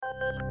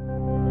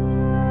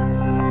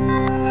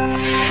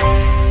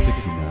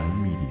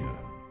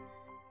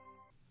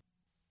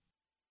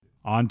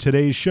On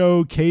today's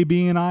show,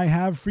 KB and I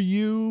have for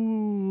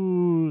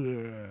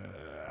you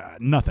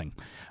nothing.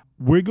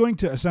 We're going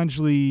to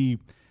essentially,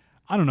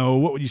 I don't know,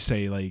 what would you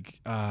say, like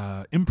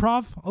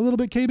improv a little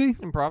bit, KB?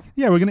 Improv.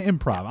 Yeah, we're going to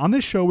improv. On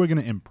this show, we're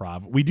going to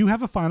improv. We do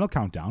have a final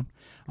countdown.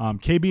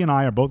 KB and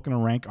I are both going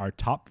to rank our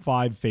top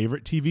 5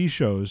 favorite TV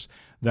shows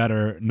that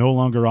are no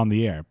longer on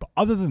the air. But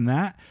other than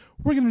that,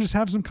 we're going to just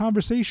have some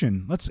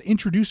conversation. Let's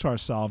introduce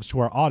ourselves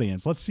to our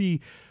audience. Let's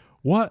see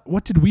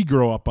what did we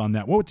grow up on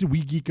that? What did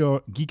we geek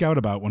out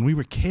about when we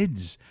were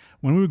kids,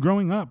 when we were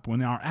growing up,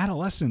 when our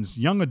adolescence,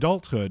 young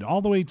adulthood,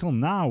 all the way till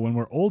now when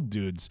we're old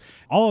dudes,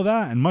 all of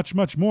that and much,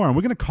 much more. And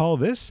we're going to call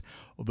this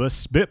the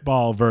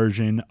spitball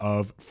version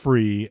of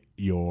Free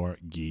Your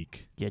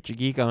Geek. Get your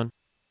geek on.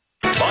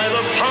 By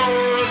the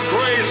power of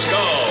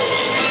Grayskull.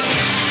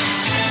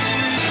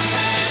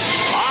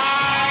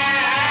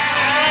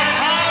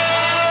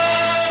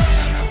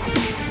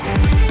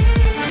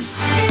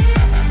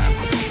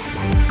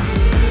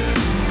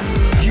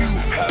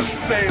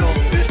 Failed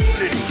this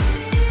city.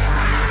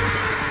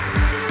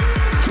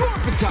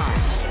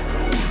 Corporatized.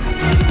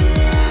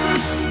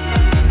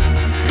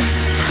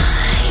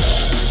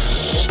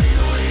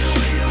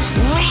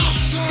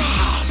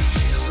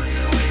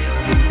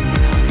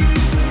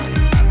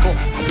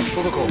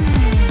 Cool.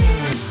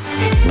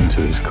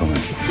 Winter is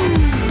coming.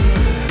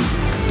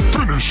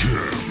 Finish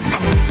him.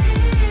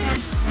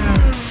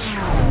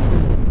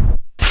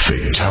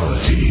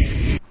 Fatality.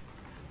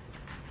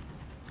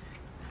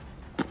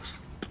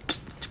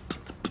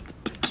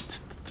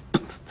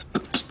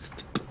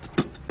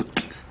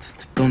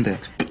 ¿Dónde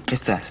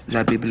está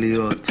la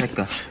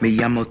biblioteca? Me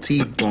llamo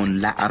T-Bone,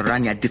 la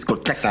araña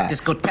discoteca.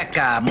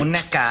 Discoteca,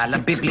 muñeca, la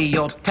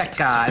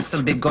biblioteca. Es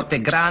el bigote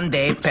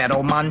grande,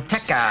 pero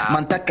manteca.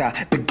 Manteca,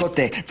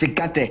 bigote,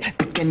 gigante,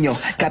 pequeño.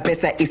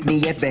 Cabeza es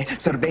nieve,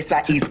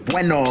 cerveza es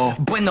bueno.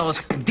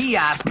 Buenos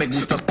días, me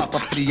gustas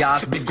papas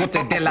frías.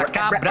 Bigote de la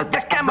cabra,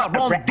 es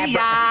Cameron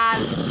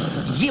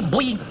Díaz. Yeah,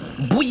 boy.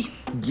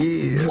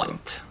 Yeah.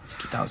 What? It's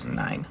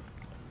 2009.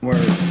 Word.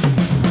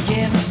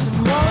 Give me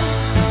some more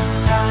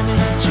time in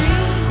a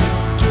dream.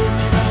 Give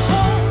me the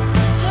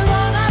hope to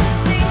run out of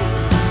steam.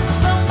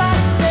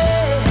 Somebody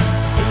say it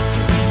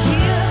could be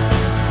here.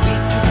 We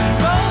could be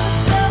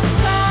both. I'm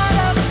tired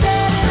of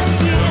dead in a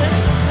year.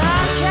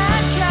 I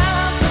can't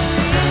count the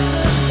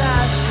reasons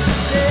I should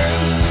stay.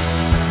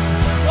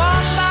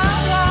 One by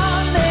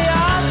one, they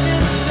all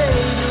just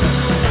fade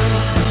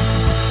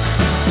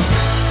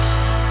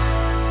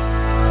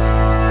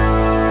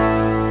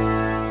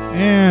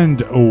away. And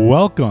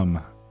welcome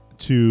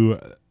to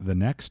the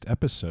next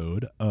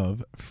episode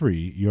of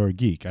Free Your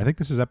Geek. I think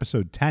this is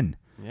episode 10.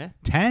 Yeah.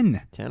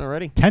 10. 10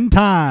 already. 10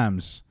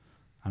 times.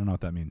 I don't know what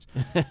that means.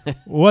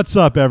 What's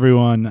up,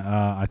 everyone?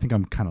 I think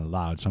I'm kind of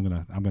loud, so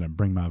I'm gonna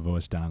bring my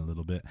voice down a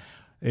little bit.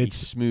 It's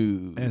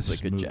smooth it's like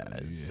smooth. a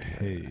jazz.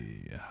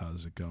 Hey,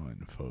 how's it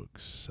going,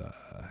 folks?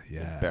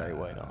 Yeah. Barry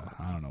White on.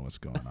 I don't know what's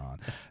going on.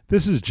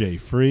 This is Jay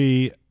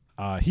Free.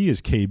 He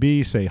is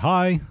KB. Say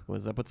hi.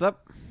 What's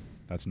up?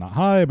 That's not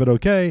hi, but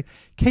okay.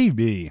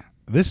 KB.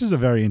 This is a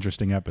very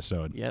interesting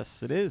episode.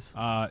 Yes, it is.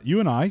 You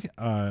and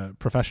I,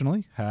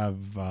 professionally,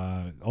 have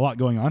a lot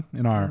going on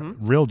in our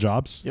real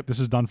jobs. Yep. This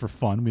is done for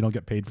fun. We don't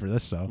get paid for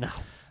this, so No.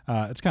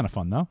 It's kind of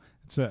fun though.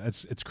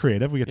 It's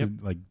creative. We get to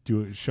like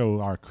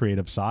show our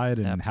creative side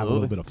and have a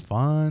little bit of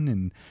fun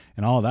and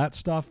all of that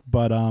stuff.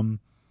 But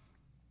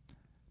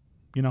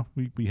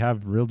we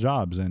have real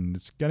jobs, and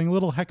it's getting a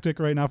little hectic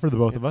right now for the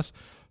both of us.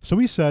 So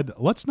we said,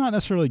 let's not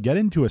necessarily get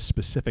into a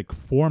specific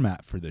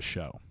format for this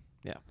show.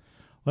 Yeah.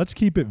 Let's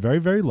keep it very,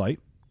 very light.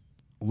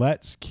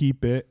 Let's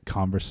keep it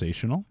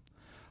conversational.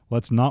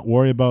 Let's not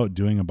worry about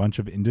doing a bunch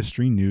of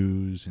industry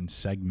news and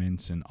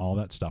segments and all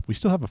that stuff. We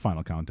still have a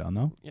final countdown,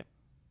 though. Yep.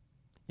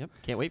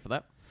 Can't wait for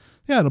that.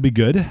 Yeah, it'll be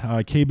good.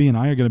 KB and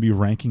I are going to be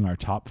ranking our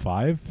top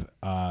 5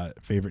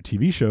 favorite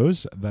TV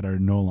shows that are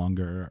no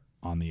longer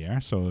on the air.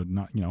 So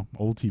not,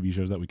 old TV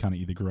shows that we kind of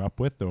either grew up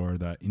with or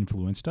that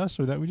influenced us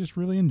or that we just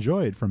really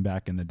enjoyed from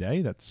back in the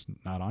day that's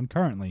not on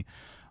currently.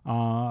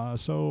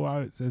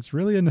 So it's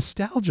really a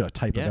nostalgia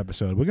type of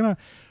episode.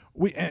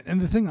 And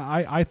the thing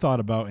I thought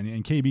about,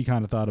 and KB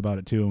kind of thought about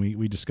it too, and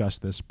we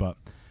discussed this, but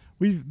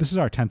this is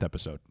our 10th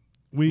episode.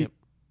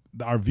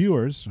 Our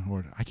viewers,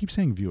 or I keep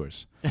saying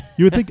viewers,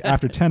 you would think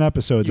after 10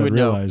 episodes I'd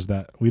realize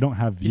that we don't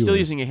have viewers. You're still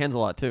using your hands a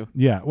lot too.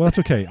 Yeah, well, that's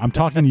okay. I'm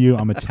talking to you.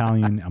 I'm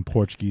Italian. I'm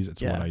Portuguese.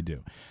 It's what I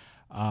do.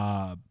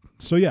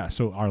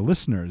 So our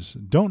listeners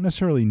don't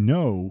necessarily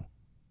know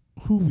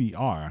who we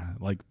are.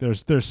 Like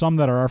there's some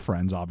that are our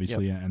friends,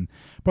 obviously,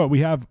 but we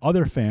have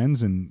other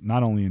fans, and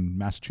not only in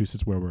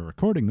Massachusetts where we're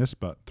recording this,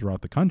 but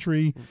throughout the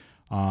country.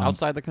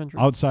 Outside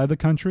the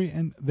country,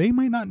 and they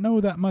might not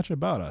know that much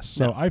about us.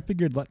 So I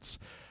figured let's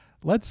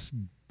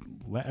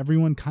let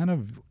everyone kind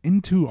of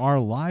into our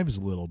lives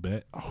a little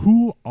bit.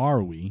 Who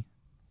are we?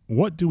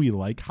 What do we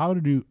like?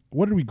 What did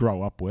we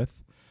grow up with?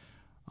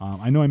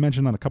 I know I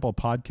mentioned on a couple of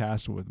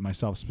podcasts with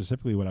myself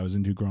specifically what I was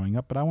into growing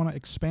up, but I want to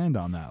expand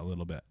on that a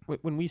little bit.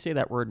 When we say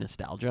that word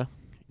nostalgia,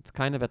 it's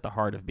kind of at the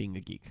heart of being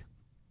a geek,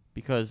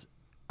 because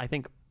I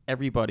think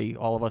everybody,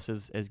 all of us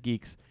as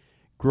geeks,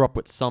 grew up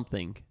with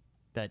something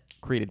that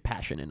created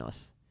passion in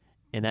us,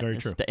 and that Very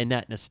true. and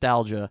that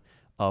nostalgia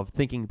of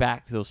thinking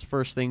back to those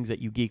first things that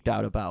you geeked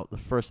out about, the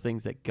first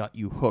things that got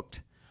you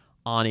hooked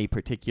on a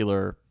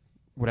particular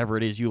whatever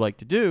it is you like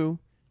to do.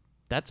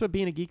 That's what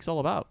being a geek's all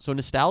about. So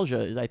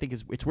nostalgia is, I think,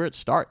 it's where it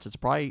starts. It's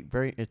probably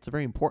it's a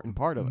very important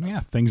part of us. Yeah,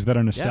 things that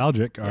are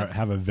nostalgic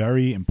have a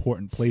very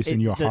important place in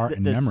your heart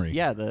and memory.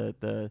 Yeah,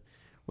 the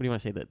what do you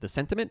want to say? The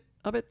sentiment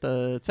of it,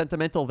 the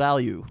sentimental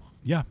value.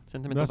 Yeah,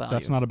 Sentimental value.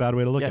 that's not a bad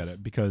way to look Yes. at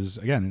it, because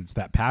again, it's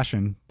that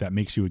passion that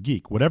makes you a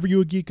geek. Whatever you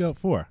a geek out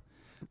for,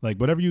 like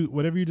whatever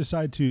you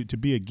decide to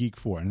be a geek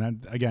for, and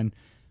that again,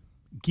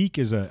 geek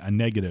is a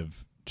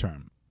negative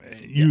term.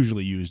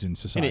 Usually used in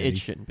society. And it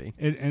shouldn't be.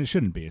 And it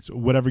shouldn't be. It's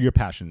whatever you're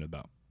passionate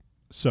about.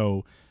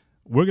 So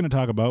we're going to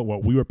talk about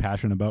what we were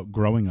passionate about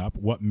growing up,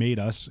 what made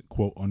us,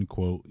 quote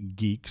unquote,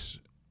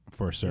 geeks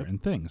for certain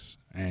things.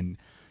 And,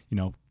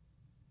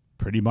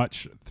 pretty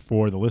much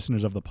for the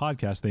listeners of the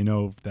podcast, they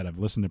know that I've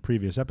listened to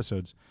previous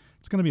episodes.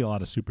 It's going to be a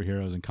lot of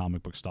superheroes and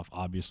comic book stuff,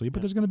 obviously,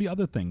 but there's going to be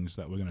other things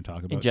that we're going to talk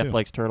about. And Jeff too.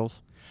 likes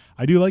turtles.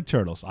 I do like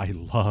turtles. I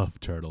love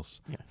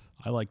turtles. Yes.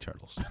 I like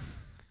turtles.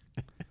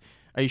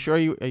 Are you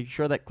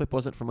sure that clip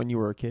wasn't from when you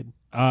were a kid?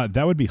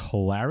 That would be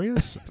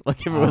hilarious.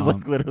 Like if it was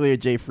like literally a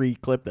Jay Free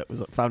clip that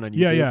was found on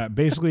YouTube. Yeah.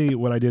 Basically,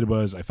 what I did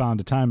was I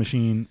found a time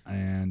machine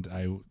and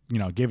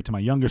I, gave it to my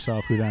younger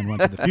self, who then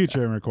went to the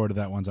future and recorded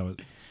that once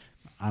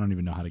I don't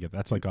even know how to get that.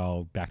 That's like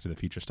all Back to the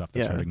Future stuff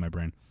that's hurting my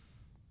brain.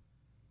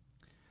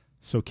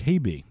 So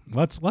KB,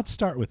 let's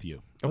start with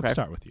you. Let's Okay.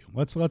 start with you.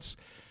 Let's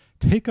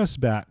take us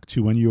back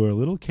to when you were a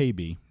little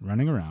KB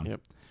running around.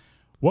 Yep.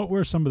 What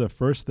were some of the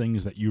first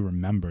things that you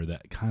remember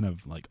that kind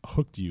of like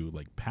hooked you,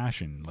 like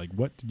passion? Like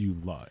what did you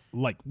love?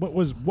 Like what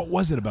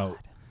was it about?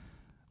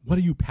 What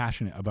are you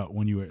passionate about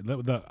when you were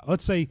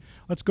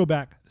let's go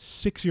back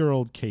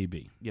 6-year-old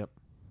KB. Yep.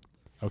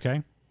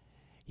 Okay?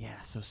 Yeah,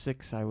 so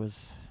 6 I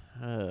was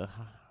I'm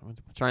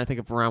trying to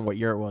think of around what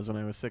year it was when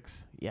I was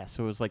 6. Yeah,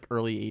 so it was like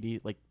early 80s,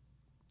 like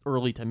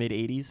early to mid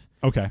 80s.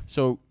 Okay.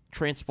 So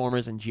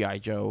Transformers and G.I.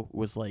 Joe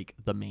was like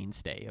the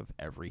mainstay of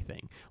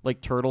everything.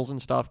 Like Turtles and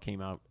stuff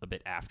came out a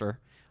bit after.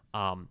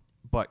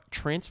 But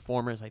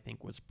Transformers, I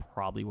think, was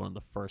probably one of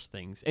the first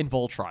things. And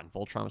Voltron.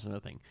 Voltron was another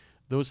thing.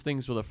 Those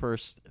things were the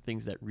first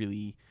things that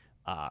really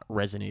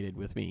resonated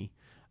with me.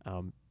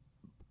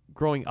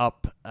 Growing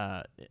up,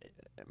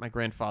 my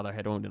grandfather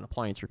had owned an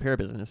appliance repair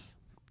business.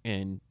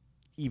 And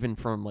even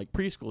from like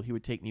preschool, he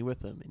would take me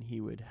with him. And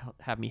he would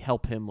have me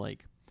help him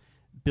like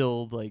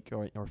build like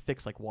or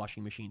fix like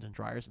washing machines and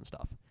dryers and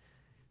stuff.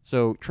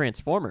 So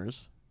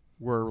Transformers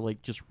were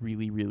like just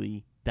really,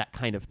 really that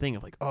kind of thing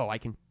of like, oh, I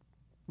can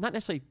not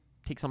necessarily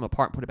take something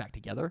apart and put it back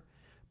together,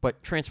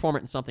 but transform it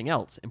into something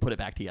else and put it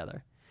back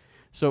together.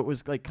 So it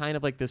was like kind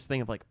of like this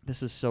thing of like,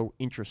 this is so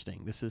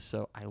interesting. This is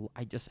so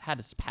I just had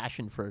this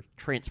passion for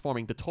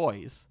transforming the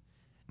toys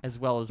as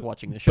well as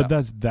watching the show.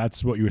 But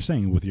that's what you were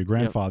saying with your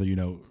grandfather,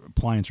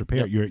 appliance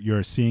repair. Yep.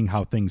 You're seeing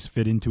how things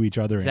fit into each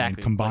other and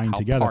combine like how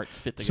together. parts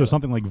fit So together.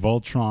 something like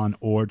Voltron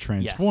or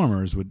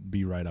Transformers would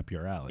be right up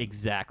your alley.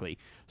 Exactly.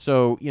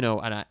 So,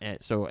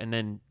 and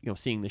then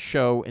seeing the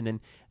show, and then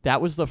that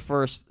was one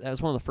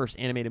of the first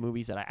animated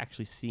movies that I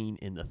actually seen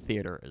in the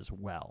theater as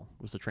well,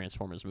 was the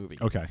Transformers movie.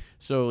 Okay.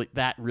 So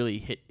that really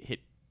hit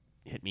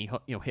me,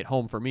 hit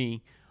home for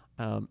me.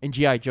 And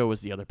G.I. Joe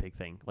was the other big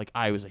thing. Like,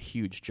 I was a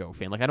huge Joe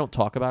fan. Like, I don't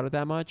talk about it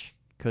that much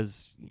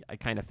because I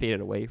kind of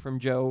faded away from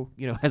Joe,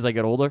 as I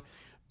got older.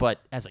 But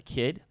as a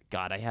kid,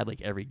 God, I had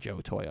like every Joe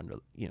toy under,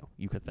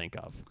 you could think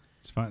of.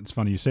 It's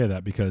funny you say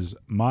that because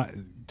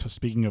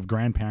speaking of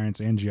grandparents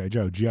and G.I.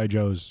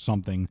 Joe is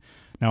something.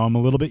 Now, I'm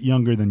a little bit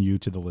younger than you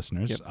to the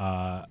listeners.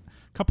 Yep.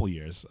 Couple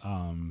years.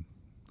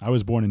 I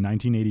was born in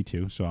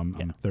 1982, so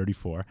I'm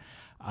 34.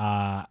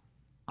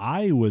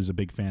 I was a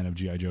big fan of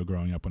G.I. Joe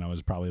growing up when I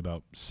was probably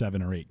about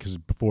 7 or 8 because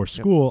before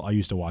school, I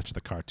used to watch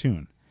the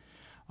cartoon.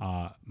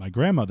 My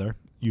grandmother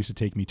used to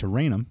take me to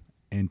Raynham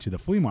and to the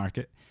flea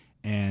market,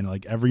 and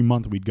like every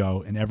month we'd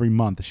go, and every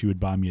month she would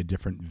buy me a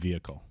different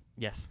vehicle.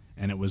 Yes.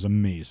 And it was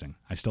amazing.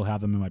 I still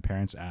have them in my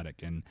parents'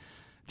 attic. And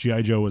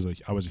G.I. Joe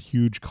I was a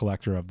huge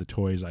collector of the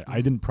toys.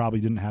 I probably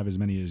didn't have as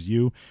many as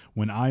you.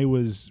 When I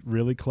was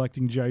really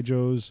collecting G.I.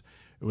 Joes,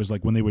 it was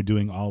like when they were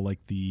doing all like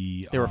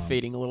the... They were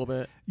fading a little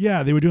bit.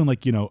 Yeah, they were doing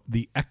like,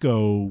 the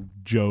Echo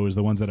Joes,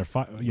 the ones that are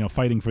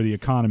fighting for the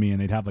economy, and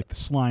they'd have like the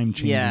slime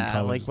changing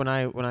colors.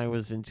 Like when I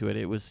was into it,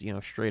 it was,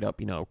 straight up,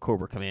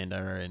 Cobra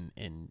Commander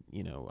and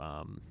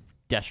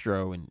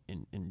Destro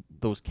and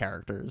those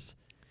characters.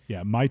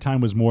 Yeah, my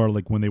time was more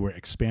like when they were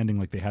expanding,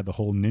 like they had the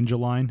whole ninja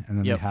line, and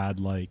then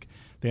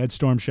they had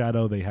Storm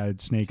Shadow, they had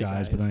Snake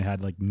Eyes, but then they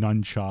had like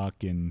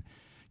Nunchuck and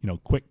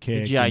Quick Kick.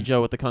 The G.I.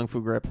 Joe with the Kung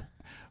Fu grip.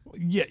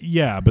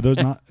 Yeah, but those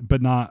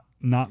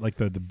not like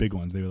the big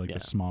ones. They were like the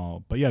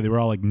small, but yeah, they were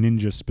all like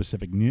ninja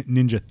specific,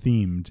 ninja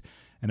themed,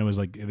 and it was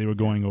like they were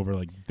going over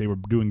like they were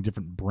doing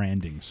different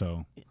branding.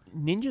 So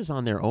ninjas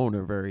on their own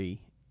are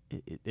very.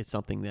 It's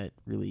something that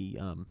really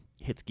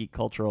hits geek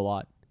culture a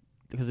lot.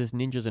 because there's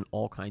ninjas in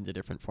all kinds of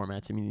different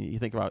formats. I mean, you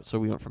think about, so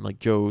we went from like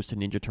Joes to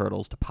Ninja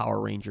Turtles to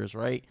Power Rangers,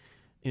 right?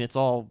 And it's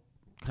all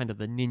kind of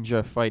the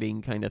ninja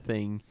fighting kind of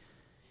thing.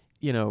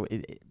 You know,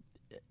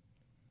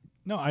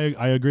 No,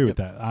 I agree with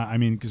that. I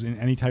mean, because in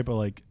any type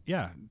of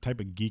type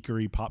of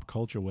geekery, pop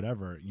culture,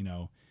 whatever, you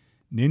know,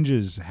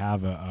 ninjas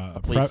have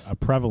a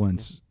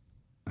prevalence.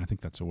 I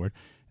think that's a word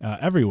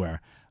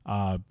everywhere.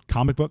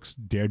 Comic books,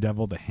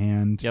 Daredevil, The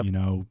Hand, Yep. you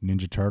know,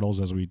 Ninja Turtles,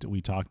 as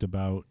we talked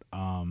about,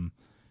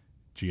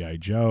 G.I.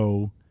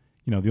 Joe.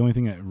 You know, the only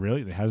thing that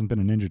really there hasn't been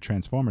a Ninja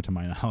Transformer to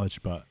my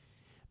knowledge, but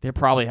there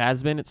probably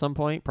has been at some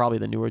point, probably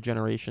the newer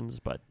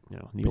generations, but you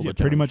know, the older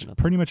pretty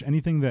generation, much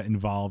anything that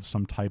involves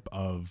some type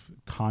of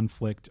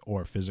conflict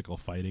or physical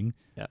fighting.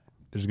 Yeah.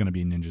 There's going to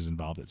be ninjas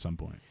involved at some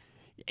point.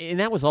 And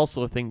that was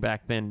also a thing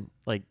back then,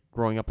 like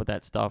growing up with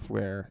that stuff,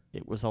 where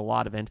it was a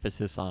lot of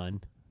emphasis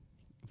on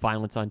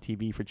violence on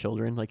TV for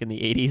children, like in the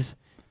 80s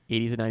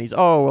and 90s.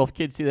 Oh, well, if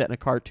kids see that in a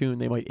cartoon,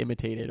 they might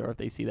imitate it, or if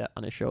they see that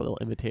on a show, they'll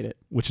imitate it.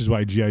 Which is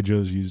why G.I.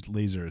 Joes used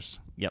lasers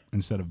Yep.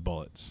 instead of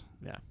bullets.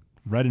 Yeah.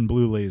 Red and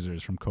blue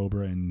lasers from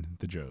Cobra and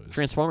the Joes.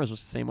 Transformers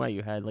was the same way.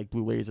 You had like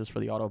blue lasers for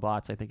the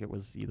Autobots. I think it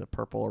was either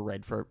purple or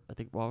red for,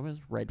 it was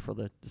red for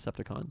the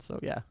Decepticons. So,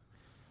 yeah.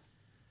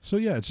 So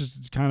yeah,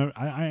 it's kind of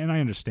I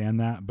understand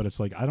that, but it's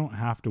like I don't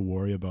have to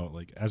worry about,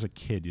 like, as a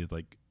kid, you're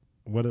like,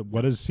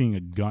 what is seeing a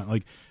gun,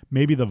 like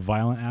maybe the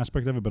violent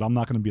aspect of it, but I'm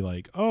not going to be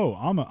like, oh,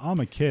 I'm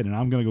a kid and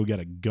I'm going to go get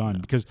a gun,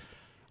 because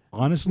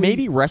honestly,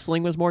 Maybe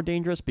wrestling was more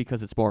dangerous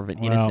because it's more of an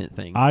innocent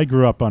thing. I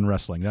grew up on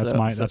wrestling. That's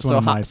one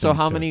of my So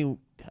things,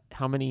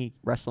 how many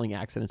wrestling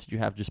accidents did you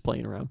have just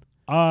playing around?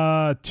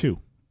 Two.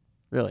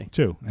 Really?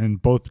 Two,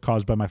 and both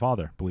caused by my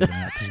father, believe it or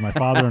not. Because my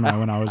father and I,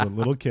 when I was a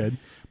little kid,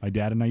 my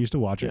dad and I used to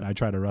watch it, and I'd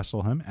try to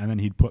wrestle him, and then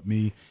he'd put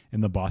me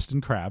in the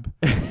Boston Crab,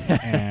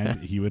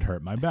 and he would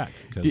hurt my back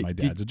because my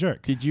dad's a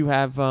jerk. Did you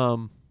have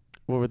what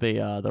were they?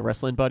 The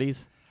wrestling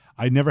buddies?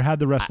 I never had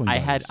the wrestling I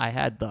buddies. I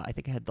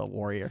think I had the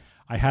Warrior.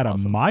 I had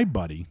my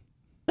buddy,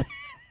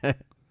 I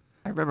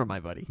remember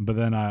my buddy. but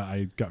then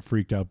I got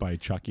freaked out by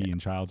Chucky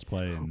and Child's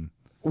Play, and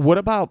What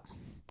about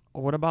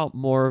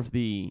more of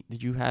the?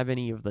 Did you have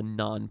any of the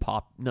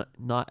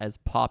not as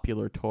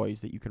popular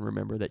toys that you can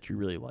remember that you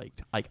really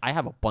liked? Like I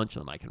have a bunch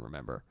of them I can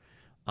remember.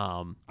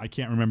 I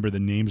can't remember the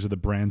names of the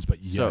brands,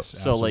 but yes,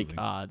 so like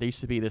absolutely. there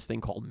used to be this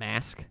thing called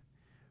Mask,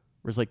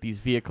 where it's like these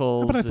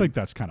vehicles. But I think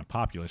that's kind of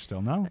popular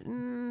still, no?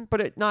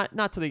 But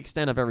not to the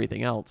extent of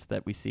everything else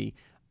that we see.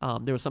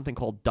 There was something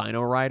called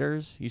Dino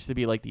Riders. It used to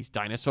be like these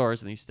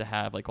dinosaurs, and they used to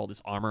have like all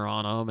this armor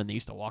on them, and they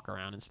used to walk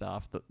around and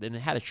stuff. Then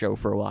it had a show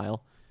for a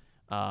while.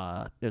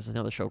 There's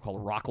another show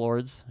called Rock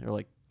Lords. They're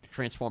like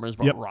Transformers,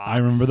 but Yep, rocks. I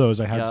remember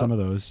those. I had some of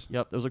those.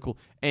 Yep, those are cool.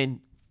 And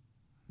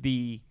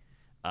the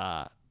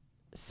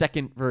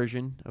second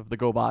version of the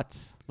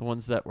GoBots, the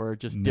ones that were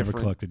just Never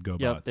different. collected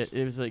GoBots.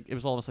 Yep, it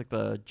was almost like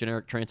the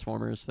generic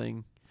Transformers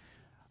thing.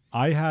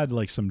 I had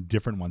like some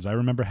different ones. I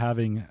remember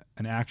having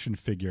an action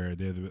figure.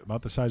 They're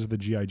about the size of the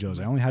G.I.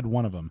 Joes. I only had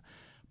one of them,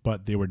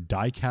 but they were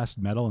die-cast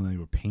metal and they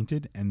were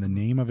painted, and the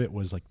name of it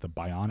was like the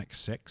Bionic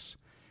Six.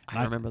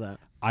 I remember that.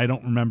 I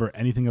don't remember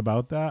anything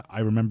about that.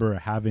 I remember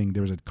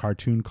there was a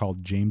cartoon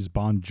called James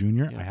Bond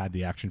Jr. I had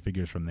the action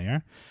figures from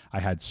there. I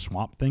had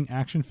Swamp Thing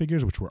action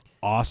figures, which were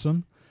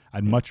awesome.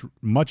 I'd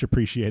much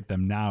appreciate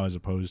them now as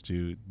opposed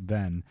to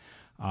then.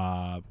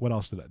 What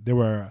else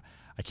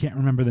I can't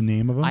remember the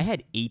name of them. I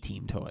had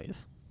A-Team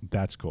toys.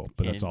 That's cool,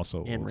 but that's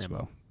also and old Rambo.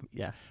 school.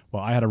 Yeah.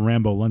 Well, I had a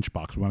Rambo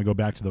lunchbox. We want to go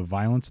back to the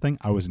violence thing.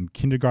 I was in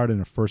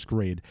kindergarten or first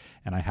grade,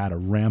 and I had a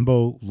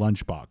Rambo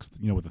lunchbox,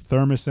 with a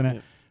thermos in it.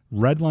 Yeah.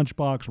 Red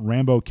lunchbox,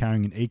 Rambo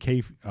carrying an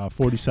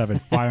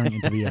AK-47 firing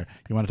into the air.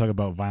 You want to talk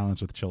about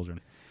violence with children?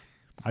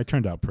 I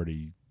turned out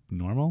pretty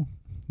normal?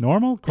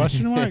 Normal?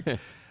 Question mark?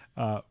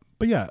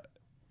 But yeah,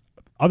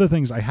 other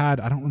things I had,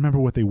 I don't remember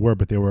what they were,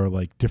 but they were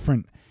like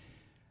different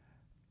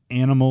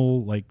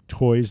animal like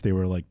toys. They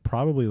were like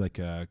probably like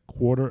a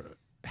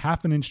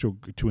half an inch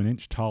to an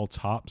inch tall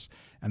tops,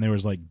 and there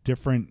was like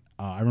different.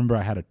 I remember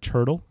I had a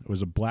turtle. It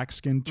was a black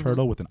skinned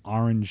turtle with an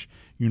orange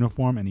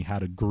uniform, and he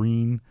had a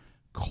green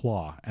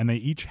claw, and they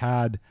each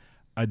had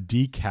a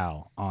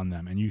decal on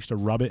them, and you used to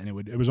rub it, and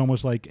it was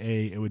almost like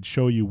it would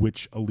show you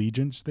which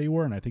allegiance they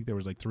were, and I think there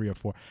was like 3 or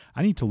 4.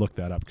 I need to look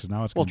that up because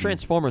now it's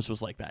Transformers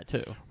was like that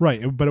too.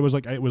 Right, but it was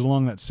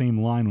along that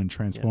same line when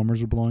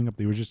Transformers were blowing up.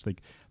 They were just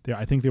like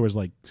I think there was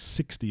like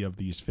 60 of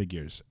these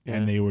figures,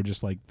 and they were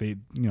just like they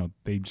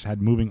just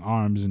had moving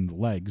arms and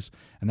legs,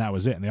 and that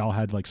was it. And they all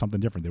had like something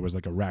different. There was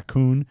like a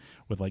raccoon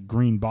with like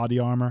green body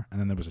armor, and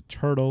then there was a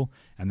turtle,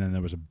 and then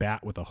there was a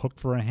bat with a hook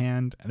for a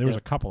hand, and there was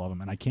a couple of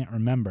them, and I can't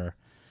remember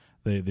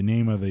the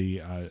name of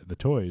the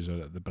toys,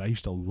 but I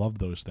used to love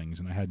those things,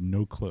 and I had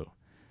no clue.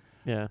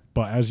 Yeah.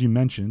 But as you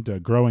mentioned,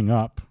 growing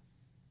up,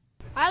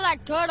 I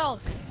like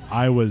turtles.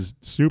 I was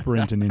super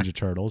into Ninja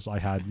Turtles. I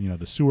had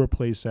the sewer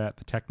playset,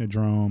 the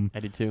Technodrome. I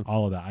did too.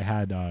 All of that. I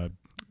had,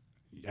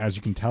 as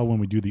you can tell when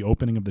we do the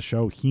opening of the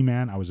show,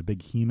 He-Man. I was a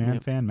big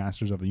He-Man fan,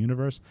 Masters of the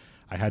Universe.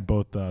 I had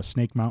both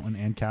Snake Mountain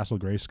and Castle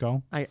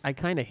Grayskull. I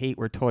kind of hate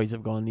where toys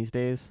have gone these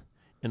days.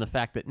 and the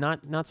fact that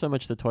not so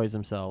much the toys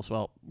themselves.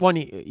 Well, one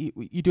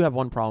you do have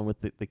one problem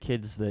with the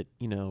kids that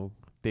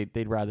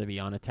they'd rather be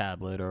on a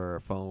tablet or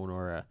a phone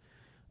or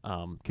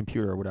a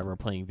computer or whatever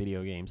playing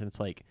video games, and it's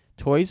like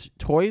toys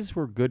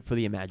were good for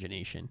the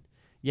imagination.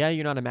 Yeah,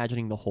 you're not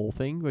imagining the whole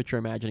thing, but you're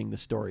imagining the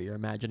story. You're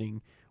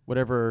imagining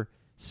whatever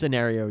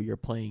scenario you're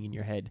playing in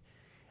your head.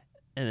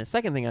 And the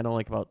second thing I don't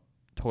like about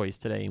toys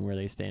today and where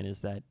they stand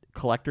is that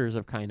collectors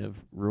have kind of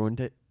ruined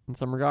it in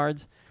some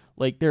regards.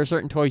 Like, there are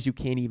certain toys you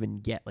can't even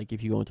get. Like,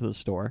 if you go into the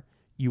store,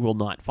 you will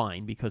not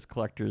find because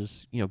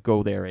collectors,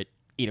 go there at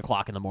 8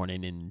 o'clock in the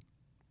morning and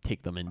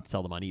take them and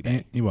sell them on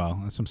eBay. Well,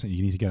 that's what I'm saying.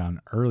 You need to get on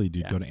early,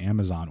 dude. Go to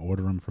Amazon,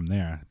 order them from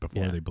there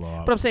before they blow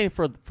up. But I'm saying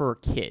for a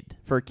kid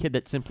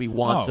that simply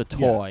wants a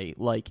toy,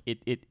 like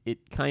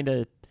it kind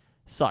of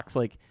sucks.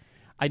 Like,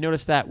 I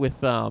noticed that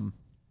with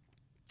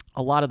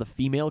a lot of the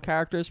female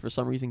characters for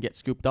some reason get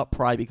scooped up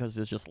probably because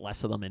there's just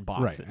less of them in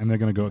boxes. Right, and they're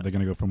gonna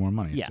go for more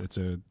money. It's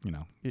a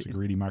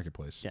greedy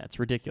marketplace. Yeah, it's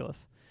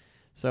ridiculous.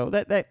 So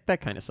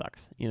that kind of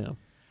sucks.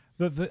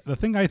 The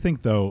thing I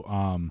think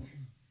though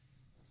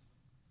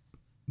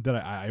that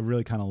I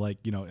really kind of like,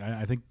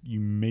 I think you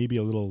may be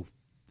a little.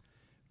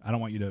 I don't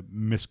want you to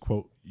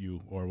misquote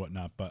you or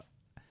whatnot, but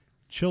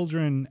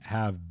children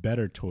have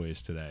better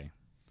toys today,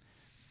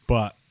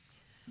 but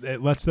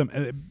it lets them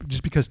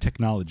just because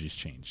technology's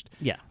changed.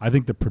 Yeah, I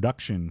think the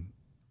production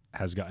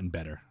has gotten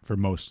better for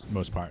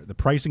most part. The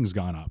pricing's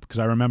gone up because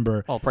I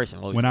remember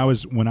pricing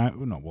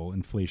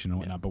inflation and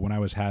whatnot. But when I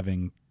was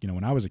having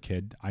when I was a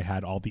kid, I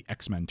had all the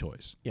X-Men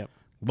toys. Yep,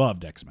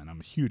 loved X-Men. I'm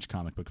a huge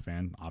comic book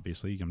fan.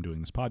 Obviously, I'm doing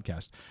this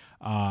podcast.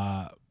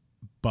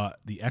 But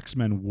the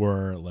X-Men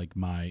were like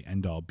my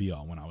end all be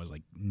all when I was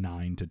like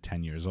 9 to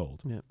 10 years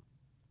old. Yep.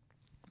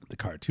 The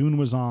cartoon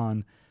was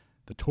on.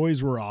 The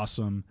toys were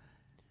awesome.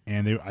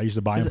 And I used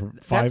to buy them for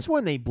 $5. That's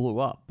when they blew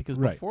up because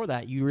before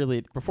that,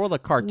 before the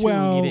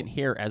cartoon, you didn't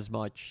hear as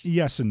much.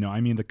 Yes and no.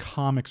 I mean, the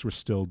comics were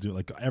still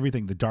like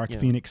everything. The Dark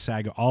Phoenix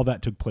saga, all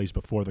that took place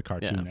before the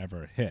cartoon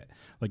ever hit.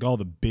 Like all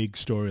the big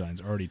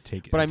storylines already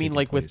taken. But I mean,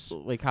 like place.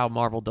 with how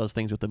Marvel does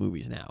things with the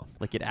movies now,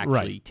 like it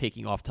actually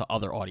taking off to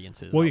other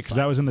audiences. Well, yeah, because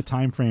that was in the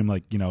time frame,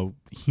 like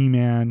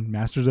He-Man,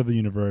 Masters of the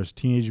Universe,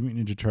 Teenage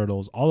Mutant Ninja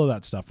Turtles, all of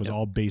that stuff was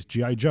all based.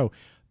 G.I. Joe.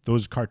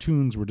 Those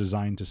cartoons were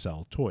designed to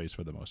sell toys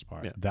for the most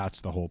part. Yeah.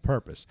 That's the whole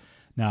purpose.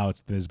 Now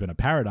there's been a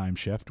paradigm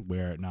shift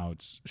where now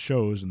it's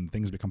shows and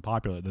things become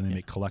popular. Then they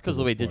make collectibles because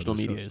of the way digital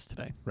media shows. is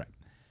today. Right.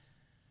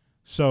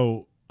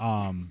 So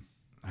I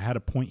had a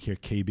point here,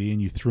 KB,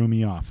 and you threw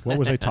me off. What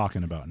was I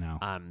talking about now?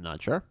 I'm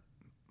not sure.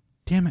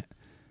 Damn it.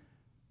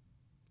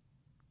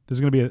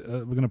 There's going to be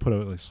we're going to put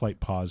a slight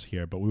pause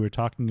here, but we were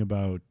talking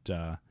about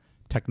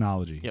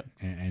technology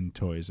and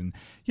toys, and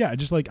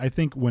just like I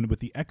think with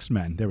the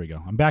X-Men, there we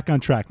go. I'm back on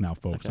track now,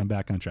 folks. Okay. I'm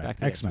back on track. Back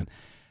to X-Men.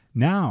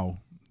 Now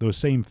those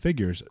same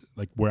figures,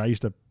 like where I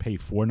used to pay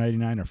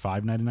 $4.99 or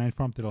 $5.99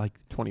 for them, they're like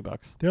 $20.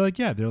 They're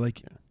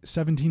like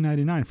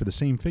 $17.99 for the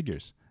same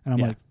figures. And I'm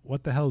like,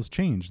 what the hell has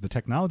changed? The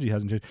technology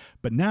hasn't changed.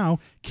 But now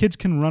kids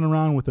can run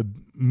around with a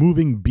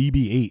moving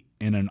BB-8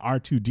 and an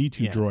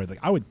R2-D2 droid. Like,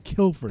 I would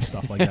kill for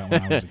stuff like that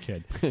when I was a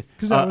kid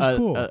because that was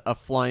cool. A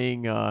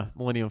flying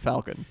Millennium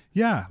Falcon.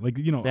 Yeah, like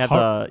they have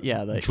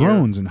the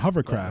drones and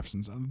hovercrafts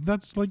and stuff.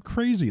 That's like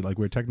crazy. Like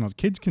where technology,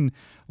 kids can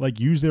like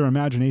use their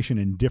imagination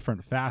in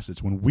different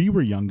facets. When we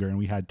were younger and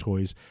we had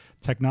toys,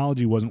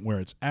 technology wasn't where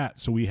it's at,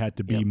 so we had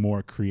to be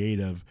more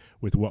creative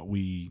with what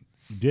we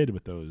did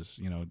with those,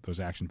 those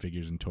action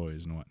figures and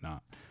toys and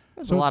whatnot. It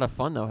was a lot of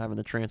fun though, having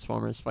the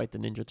Transformers fight the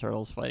Ninja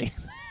Turtles fighting.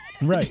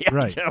 Right.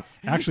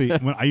 Actually,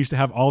 when I used to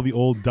have all the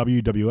old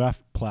WWF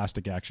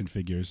plastic action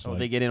figures. Oh,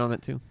 they get in on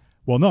it too?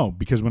 Well, no,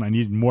 because when I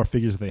needed more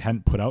figures that they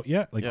hadn't put out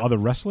yet, like other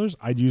wrestlers,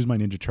 I'd use my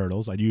Ninja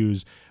Turtles, I'd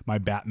use my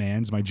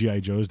Batmans, my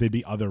G.I. Joes. They'd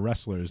be other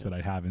wrestlers that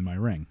I'd have in my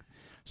ring.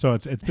 So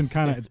it's been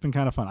kind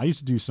of fun. I used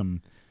to do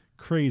some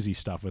crazy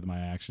stuff with my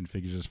action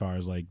figures as far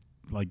as like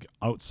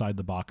outside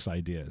the box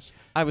ideas.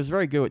 I was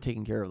very good at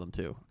taking care of them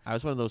too. I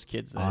was one of those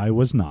kids that I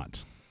was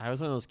not. I was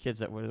one of those kids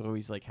that would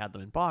always like had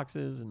them in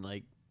boxes and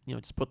like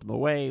just put them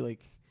away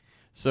like.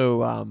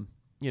 So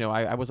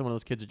I wasn't one of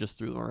those kids who just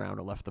threw them around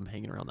or left them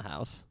hanging around the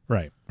house.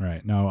 Right.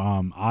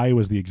 No, I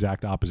was the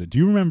exact opposite. Do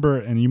you remember?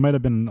 And you might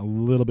have been a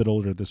little bit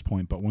older at this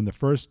point, but when the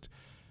first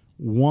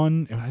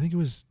one, I think it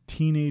was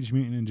Teenage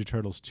Mutant Ninja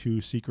Turtles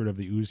 2: Secret of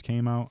the Ooze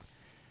came out.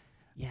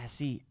 Yeah.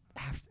 See.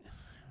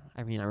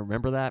 I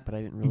remember that, but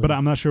I didn't really. But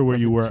I'm not sure where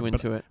you were.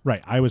 Into it.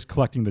 Right, I was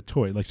collecting the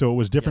toy. Like, so it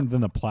was different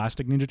than the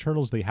plastic Ninja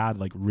Turtles. They had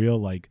like real,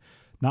 like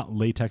not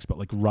latex, but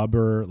like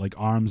rubber, like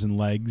arms and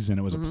legs, and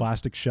it was a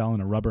plastic shell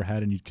and a rubber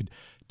head, and you could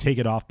take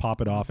it off,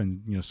 pop it off,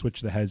 and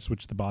switch the head,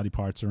 switch the body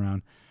parts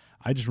around.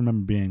 I just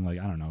remember being like,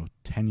 I don't know,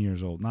 10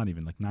 years old, not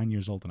even like 9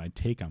 years old, and I'd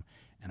take them.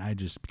 And I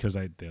just, because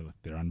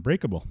they're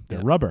unbreakable,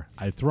 they're rubber.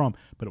 I'd throw them,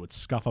 but it would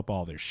scuff up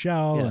all their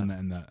shell, and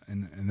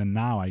then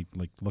now I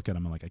like look at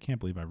them and like, I can't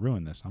believe I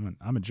ruined this.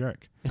 I'm a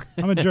jerk.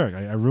 I'm a jerk.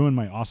 I ruined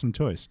my awesome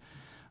toys.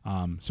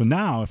 So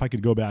now, if I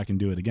could go back and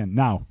do it again,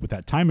 now with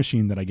that time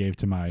machine that I gave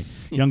to my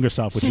younger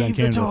self, which then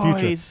came to the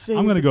future,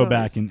 I'm going to go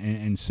back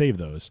and save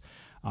those.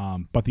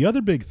 But the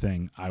other big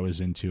thing I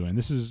was into, and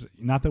this is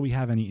not that we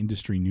have any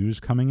industry news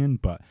coming in,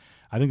 but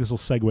I think this will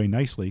segue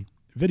nicely.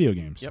 Video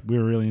games. Yep. We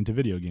were really into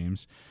video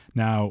games.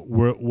 Now,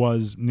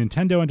 was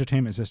Nintendo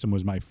Entertainment System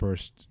was my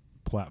first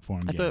platform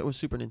I game. thought it was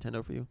Super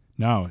Nintendo for you.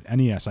 No,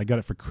 NES. I got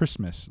it for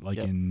Christmas, like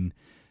Yep. in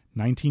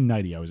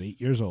 1990. I was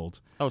 8 years old.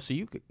 Oh, so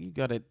you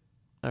got it.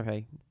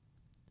 Okay.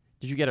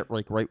 Did you get it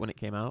like right when it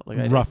came out? Like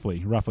I did?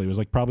 Roughly. It was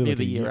like probably Near like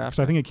the a year year. Because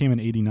after? I think it came in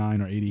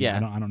 89 or 80. Yeah.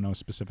 I don't know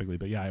specifically,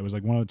 but yeah, it was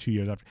like 1 or 2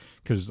 years after.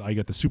 Because I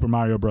got the Super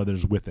Mario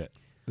Brothers with it.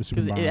 The Super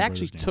Because it Mario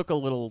actually Brothers game. took a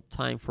little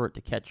time for it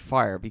to catch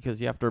fire, because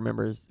you have to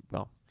remember,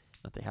 well,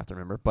 not they have to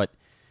remember, but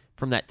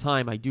from that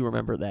time, I do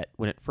remember that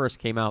when it first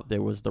came out,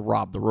 there was the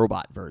Rob the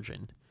Robot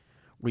version,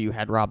 where you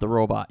had Rob the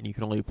Robot, and you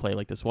could only play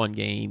like this one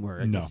game.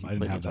 Or No, guess you I didn't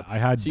played have games that. I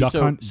had See, Duck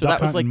Hunt. So Duck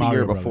that was Hunt like and the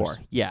year Mario before.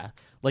 Brothers. Yeah,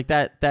 like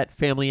that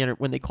family,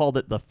 when they called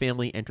it the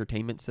Family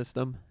Entertainment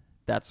System,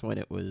 that's when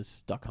it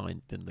was Duck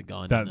Hunt and the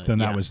gun. and Then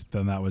yeah.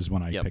 that was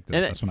when I Yep. picked it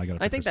And up. That's when I got it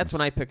for I think that's Christmas.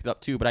 when I picked it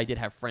up too, but I did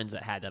have friends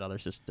that had that other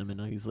system, and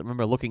I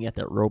remember looking at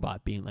that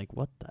robot being like,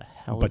 what the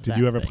hell But is did that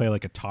you ever thing? play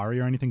like Atari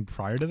or anything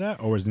prior to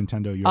that? Or was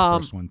Nintendo your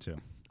first one too?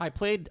 I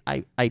played.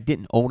 I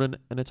didn't own an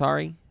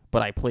Atari,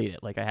 but I played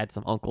it. Like I had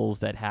some uncles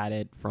that had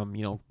it from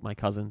my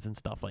cousins and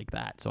stuff like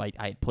that. So I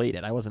had played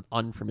it. I wasn't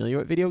unfamiliar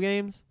with video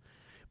games,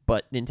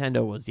 but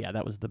Nintendo was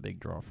that was the big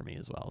draw for me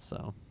as well.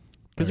 So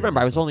because Very remember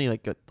I was cool. only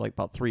like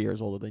about 3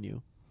 years older than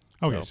you.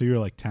 Okay, so you were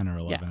like 10 or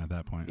 11 Yeah. at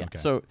that point. Yeah. Okay.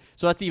 So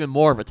that's even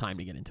more of a time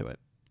to get into it.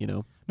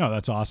 No,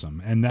 that's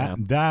awesome. And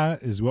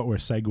that is what we're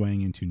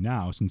segueing into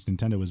now, since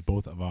Nintendo was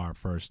both of our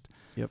first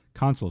Yep.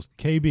 consoles.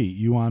 KB,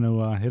 you want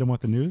to hit them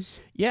with the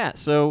news? Yeah.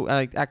 So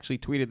I actually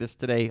tweeted this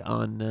today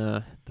on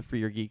the Free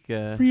Your Geek.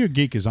 Free Your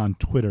Geek is on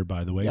Twitter,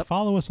 by the way. Yep.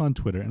 Follow us on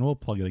Twitter, and we'll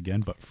plug it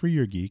again, but Free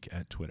Your Geek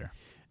at Twitter.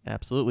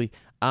 Absolutely.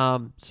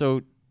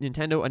 So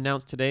Nintendo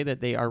announced today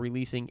that they are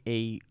releasing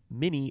a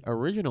mini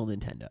original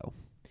Nintendo.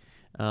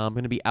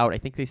 Going to be out, I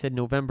think they said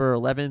November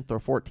 11th or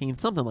 14th,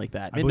 something like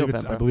that. I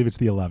Mid-November. believe it's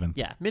the 11th.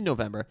 Yeah,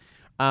 mid-November.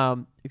 You're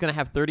going to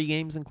have 30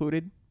 games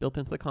included, built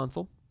into the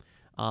console.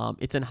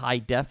 It's in high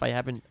def. I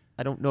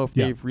don't know if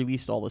Yeah. they've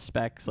released all the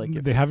specs. Like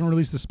if They haven't it's-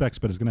 released the specs,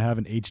 but it's going to have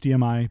an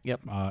HDMI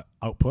Yep.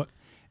 output.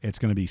 It's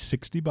going to be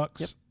 $60,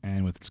 Yep.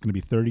 and it's going to be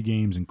 30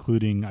 games,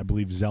 including, I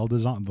believe,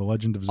 Zelda's on The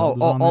Legend of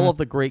Zelda's all on there. of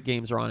the great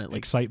games are on it, like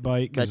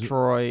Excite-Bike.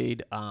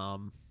 Metroid.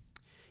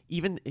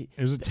 Even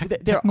Is it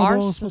there Tecmo are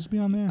Bowl supposed to be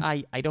on there?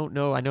 I don't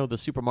know. I know the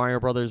Super Mario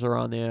Brothers are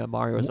on there.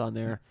 Mario's on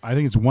there. I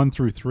think it's 1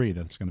 through 3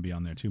 that's going to be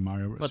on there too. But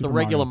Super the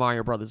regular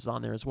Mario Brothers is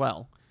on there as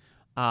well.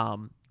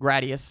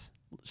 Gradius.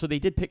 So they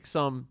did pick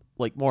some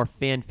like more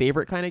fan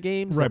favorite kind of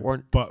games that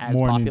weren't but as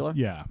more popular.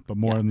 but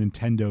more Yeah.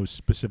 Nintendo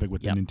specific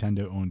with Yep. the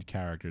Nintendo owned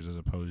characters as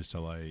opposed to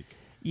like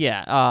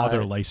Yeah.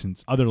 other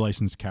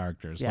licensed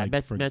characters. Yeah,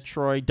 like for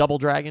Metroid, Double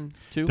Dragon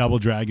too. Double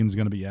Dragon's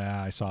going to be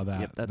I saw that.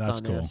 Yep, that's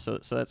on cool. there.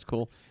 So that's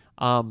cool.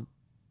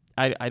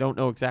 I don't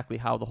know exactly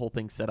how the whole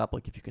thing's set up,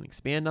 like if you can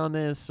expand on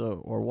this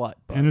or what.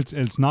 But And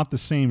it's not the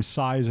same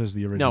size as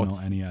the original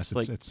no, NES.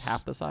 it's like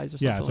half the size or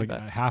something. yeah, it's like that.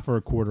 a half or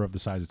a quarter of the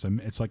size.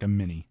 It's like a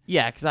mini.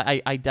 Yeah, because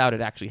I doubt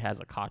it actually has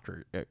a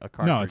cartridge.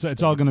 No, it's thing.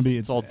 all going to be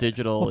it's all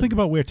digital. Well, think and-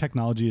 about where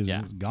technology has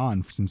Yeah.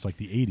 gone since like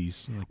the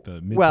 80s, like the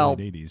mid well,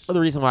 to late 80s. the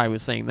reason why I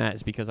was saying that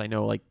is because I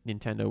know like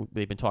Nintendo,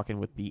 they've been talking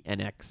with the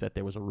NX that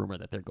there was a rumor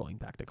that they're going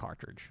back to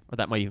cartridge, or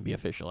that might even be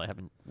official. I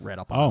haven't read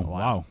up on it in a while.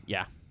 Wow.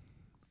 Yeah,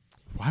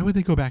 Why would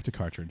they go back to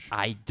cartridge?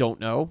 I don't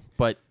know,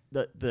 but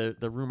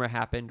the rumor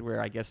happened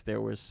where I guess there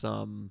was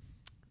some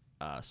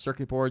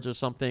circuit boards or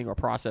something or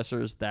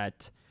processors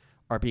that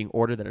are being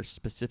ordered that are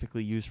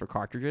specifically used for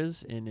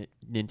cartridges, and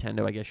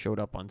Nintendo I guess showed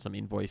up on some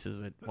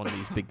invoices at one of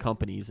these big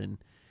companies, and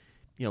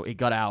it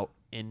got out,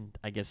 and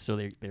I guess so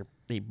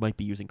they might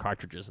be using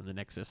cartridges in the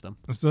next system.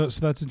 So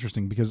that's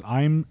interesting because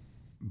I'm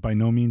by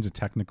no means a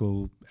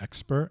technical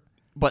expert.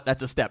 But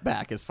that's a step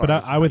back as far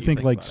But as I would how you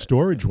think like about it.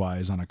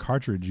 storage-wise on a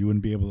cartridge, you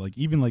wouldn't be able to like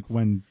even like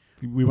when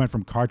we went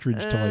from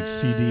cartridge to like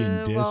CD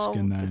and disc well,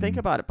 and then think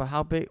about it. But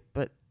how big?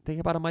 But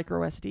think about a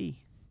micro SD.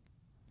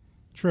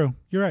 True,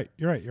 you're right.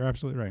 You're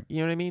absolutely right.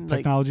 You know what I mean? Like,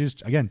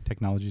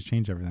 Technologies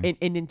changed everything.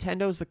 and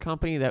Nintendo's the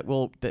company that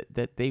will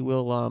that they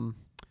will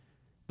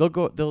they'll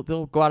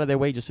go out of their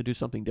way just to do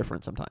something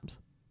different sometimes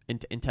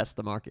and test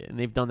the market, and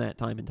they've done that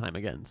time and time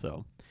again.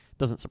 So it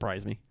doesn't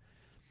surprise me.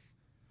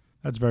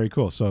 That's very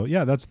cool. So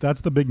yeah, that's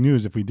the big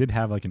news. If we did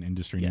have like an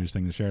industry Yeah. news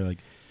thing to share, like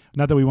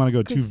not that we want to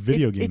go too 'Cause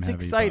video game It's heavy.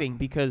 but exciting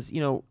because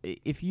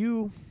if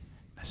you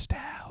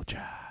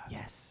nostalgia.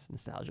 Yes,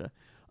 nostalgia.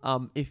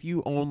 If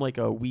you own like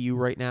a Wii U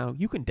right now,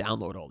 you can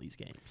download all these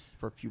games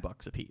for a few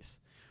bucks a piece.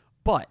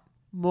 But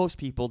most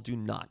people do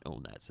not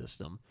own that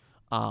system.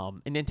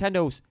 And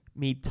Nintendo's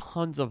made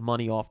tons of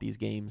money off these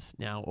games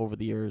now over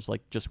the years,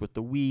 like just with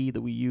the Wii,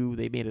 the Wii U,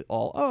 they made it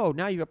all, oh,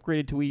 now you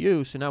upgraded to Wii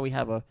U, so now we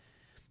have a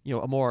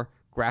more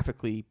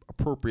graphically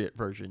appropriate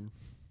version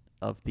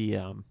of the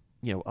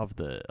of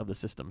the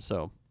system.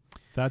 So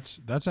That's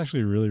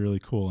actually really, really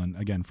cool. And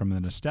again, from the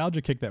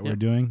nostalgia kick that we're Yep.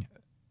 doing,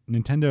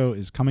 Nintendo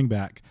is coming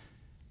back,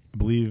 I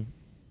believe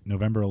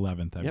November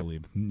 11th, I Yep.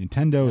 believe.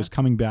 Nintendo is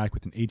coming back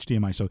with an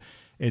HDMI. So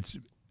it's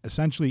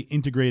essentially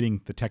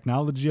integrating the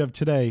technology of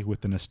today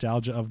with the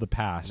nostalgia of the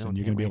past, No, and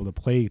you're going can't to be wait. able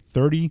to play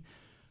 30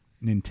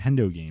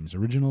 Nintendo games,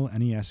 original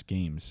NES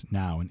games,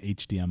 now in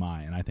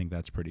HDMI, and I think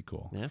that's pretty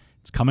cool. Yeah.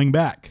 It's coming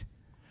back.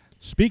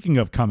 Speaking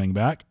of coming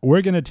back,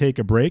 we're going to take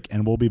a break,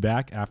 and we'll be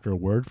back after a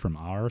word from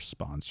our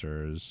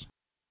sponsors.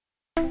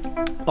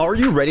 Are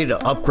you ready to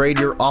upgrade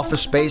your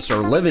office space or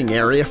living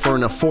area for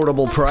an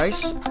affordable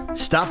price?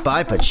 Stop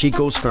by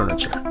Pachico's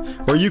Furniture,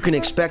 where you can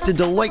expect a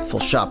delightful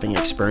shopping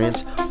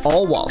experience,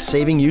 all while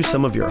saving you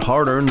some of your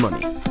hard-earned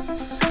money.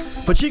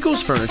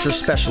 Pachico's Furniture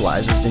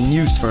specializes in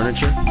used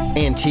furniture,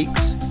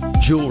 antiques,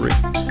 jewelry,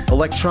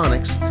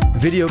 electronics,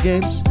 video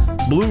games,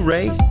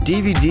 Blu-ray,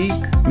 DVD,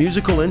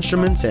 musical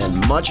instruments,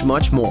 and much,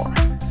 much more.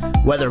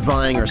 Whether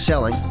buying or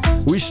selling,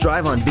 we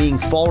strive on being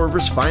Fall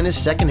River's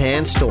finest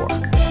secondhand store.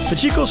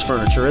 Pachico's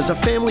Furniture is a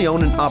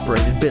family-owned and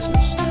operated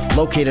business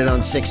located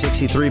on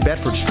 663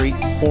 Bedford Street,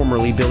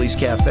 formerly Billy's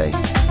Cafe,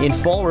 in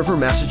Fall River,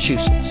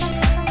 Massachusetts.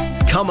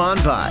 Come on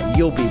by,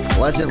 you'll be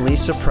pleasantly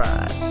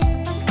surprised.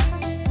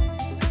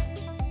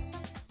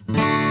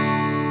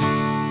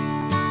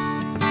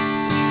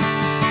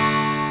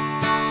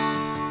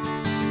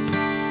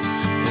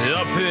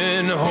 Up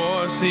in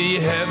horsey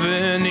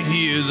heaven,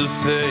 here's the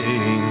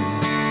thing.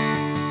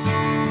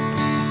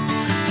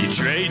 You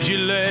trade your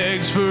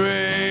legs for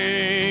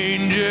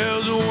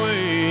angels'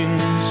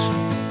 wings.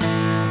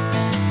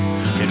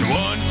 And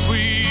once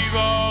we've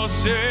all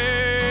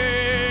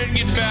said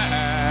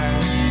goodbye,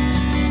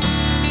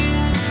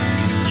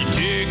 you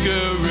take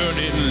a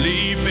running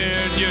leap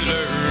and you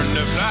learn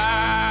to fly.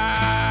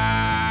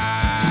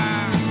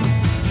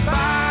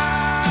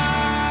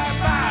 Bye,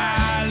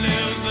 bye,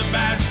 little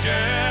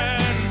Sebastian.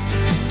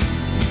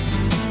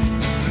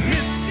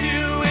 Miss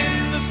you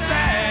in the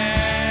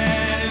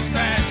saddest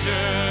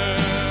fashion.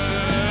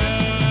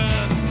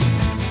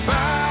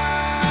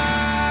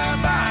 Bye,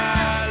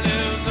 bye,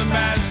 little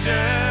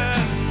Sebastian.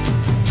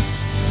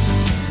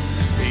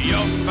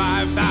 You're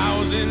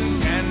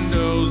 5,000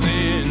 candles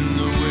in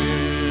the wind.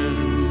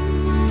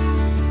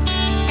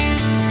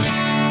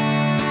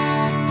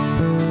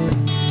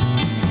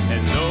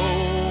 And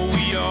though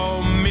we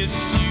all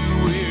miss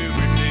you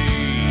every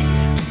day,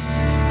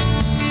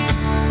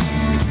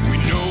 we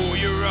know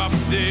you're up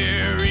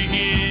there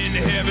in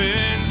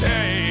heaven's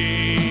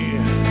hay.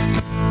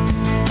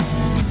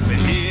 But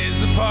here's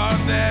the part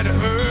that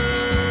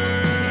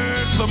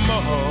hurts the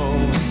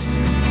most.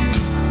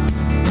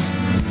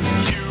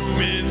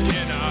 Humans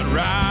cannot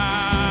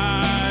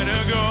ride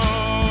a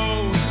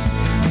ghost.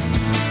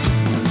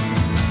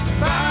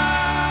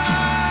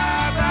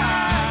 Bye,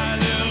 bye,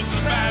 little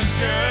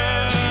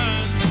Sebastian.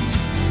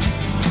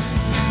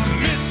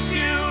 Miss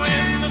you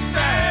in the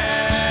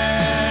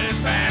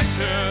saddest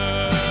fashion.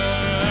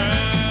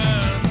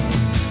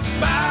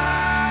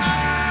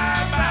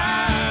 Bye,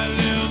 bye,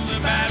 little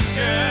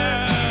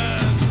Sebastian.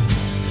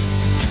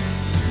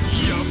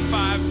 You're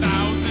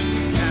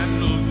 5,000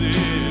 candles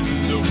in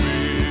the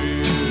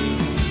wind.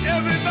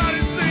 Everybody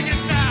sing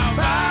it now.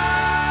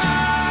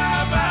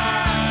 Bye,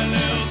 bye,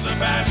 little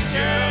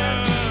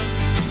Sebastian.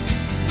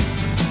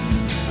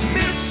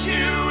 Miss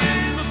you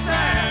in the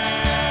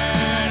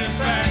saddest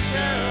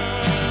fashion.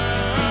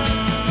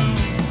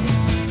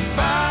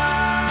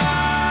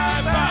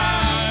 Bye,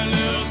 bye,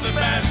 little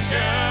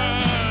Sebastian.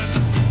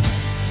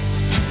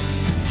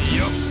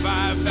 You're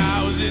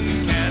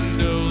 5,000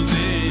 candles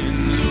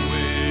in the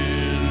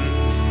wind.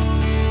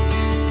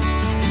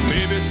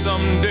 Maybe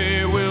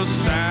someday we'll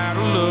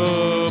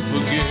saddle up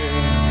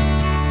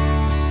again.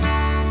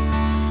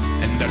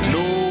 And I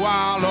know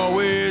I'll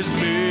always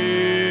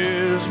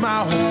miss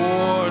my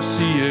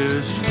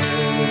horsiest friend.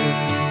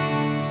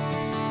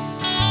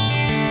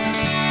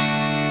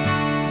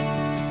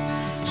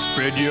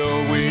 Spread your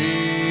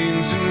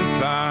wings and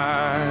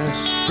fly.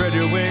 Spread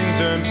your wings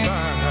and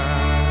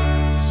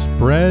fly.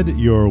 Spread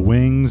your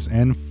wings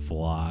and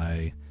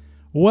fly.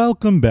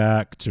 Welcome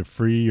back to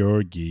Free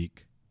Your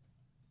Geek.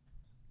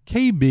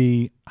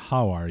 KB,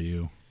 how are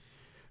you?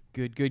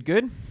 Good, good,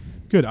 good.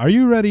 Good. Are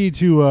you ready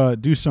to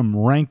do some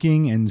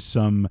ranking and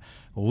some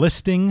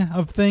listing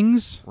of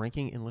things?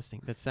 Ranking and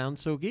listing. That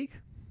sounds so geek.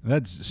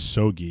 That's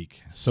so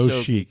geek. So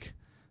So chic. geek.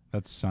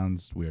 That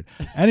sounds weird.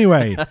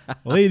 Anyway,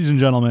 ladies and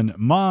gentlemen,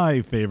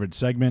 my favorite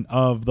segment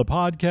of the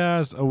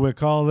podcast, we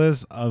call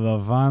this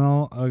the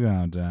final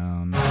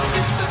countdown.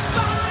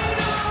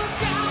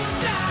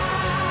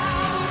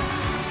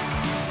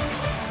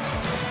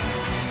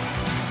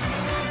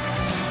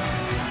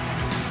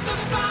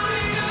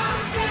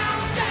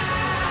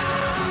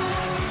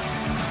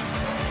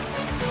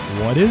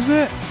 What is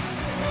it?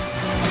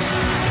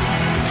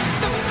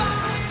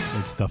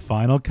 It's the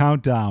final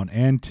countdown,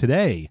 and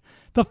today,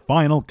 the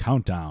final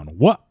countdown.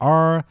 What's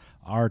our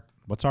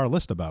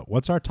list about?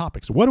 What's our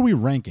topics? What are we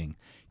ranking?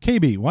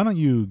 KB, why don't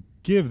you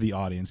give the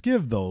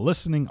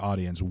listening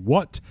audience,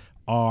 what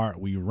are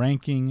we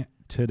ranking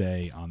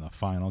today on the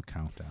final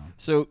countdown?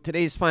 So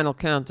today's final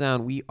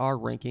countdown, we are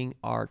ranking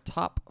our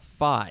top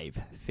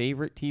 5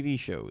 favorite TV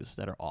shows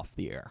that are off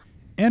the air.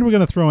 And we're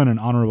going to throw in an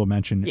honorable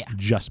mention Yeah.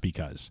 just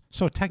because.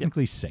 So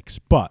technically 6,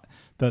 but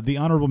the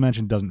honorable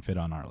mention doesn't fit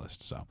on our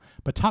list. So,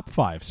 but top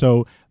 5.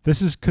 So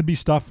this could be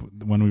stuff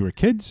when we were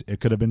kids. It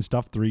could have been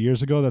stuff 3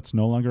 years ago that's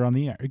no longer on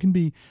the air. It can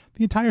be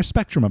the entire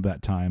spectrum of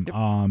that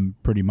time,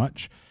 pretty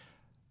much.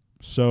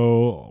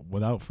 So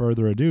without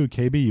further ado,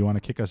 KB, you want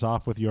to kick us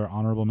off with your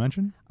honorable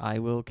mention? I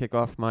will kick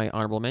off my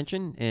honorable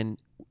mention. And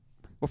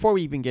before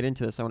we even get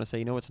into this, I want to say,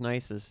 you know what's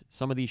nice is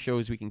some of these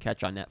shows we can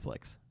catch on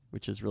Netflix,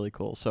 which is really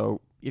cool. So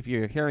if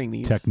you're hearing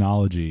these...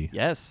 Technology.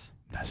 Yes.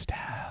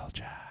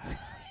 Nostalgia.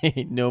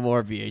 No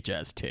more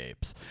VHS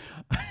tapes.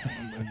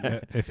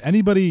 If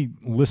anybody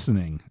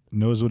listening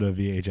knows what a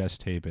VHS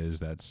tape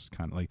is, that's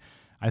kind of like...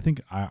 I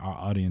think our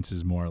audience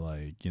is more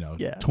like,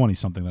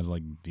 20-something that's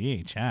like,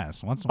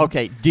 VHS. What's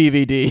okay,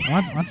 DVD.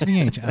 What's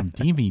VHS?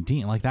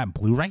 DVD? Like that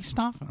Blu-ray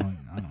stuff? I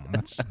don't know.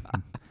 That's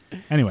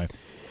anyway.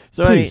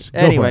 So please,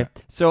 anyway,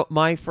 so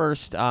my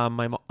first,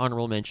 my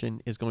honorable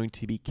mention is going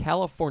to be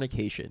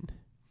Californication.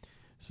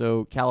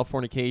 So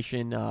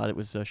Californication, it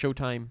was a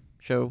Showtime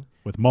show.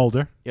 With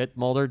Mulder.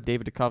 Mulder,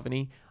 David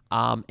Duchovny.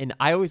 And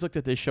I always looked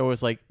at this show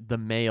as like the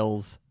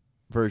male's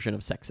version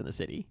of Sex and the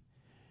City.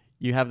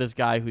 You have this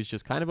guy who's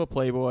just kind of a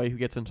playboy who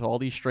gets into all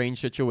these strange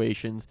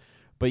situations,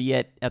 but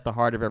yet at the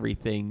heart of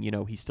everything,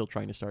 he's still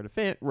trying to start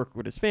work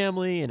with his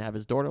family and have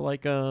his daughter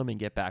like him and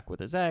get back with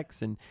his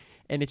ex. And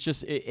it's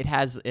just, it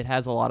has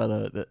a lot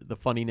of the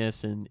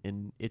funniness and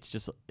it's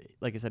just,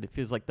 like I said, it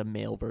feels like the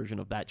male version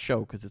of that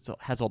show because it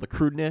has all the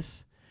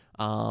crudeness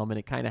and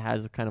it kind of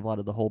has a lot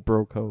of the whole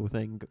bro code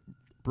thing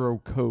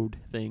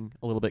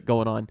a little bit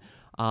going on.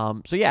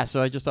 So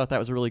I just thought that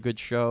was a really good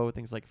show.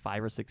 Things like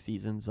 5 or 6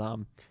 seasons.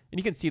 And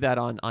you can see that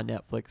on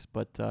Netflix.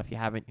 But if you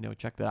haven't,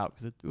 check that out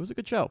because it was a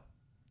good show.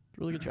 It's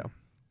a really good show.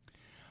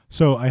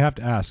 So I have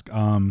to ask,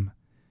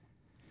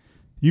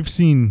 you've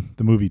seen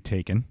the movie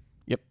Taken.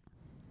 Yep.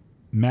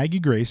 Maggie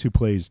Grace, who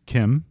plays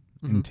Kim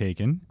in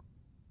Taken,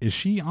 did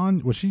she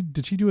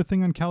do a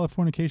thing on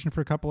Californication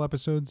for a couple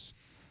episodes?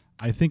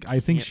 I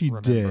think she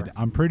did.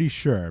 I'm pretty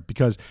sure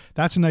because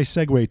that's a nice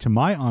segue to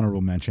my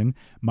honorable mention.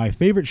 My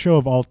favorite show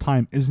of all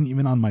time isn't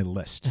even on my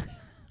list.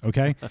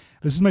 Okay,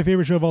 this is my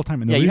favorite show of all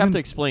time. And you have to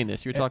explain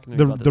this. You're talking to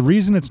me about this. The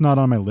reason it's not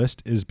on my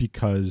list is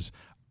because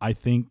I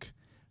think,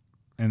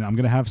 and I'm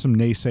going to have some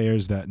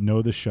naysayers that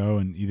know the show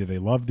and either they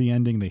love the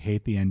ending, they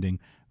hate the ending,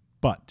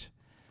 but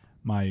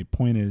my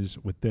point is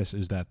with this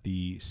is that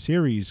the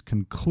series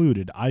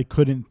concluded. I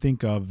couldn't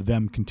think of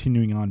them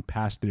continuing on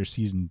past their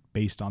season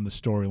based on the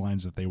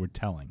storylines that they were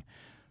telling.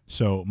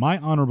 So my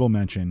honorable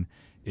mention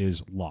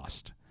is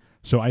Lost.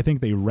 So I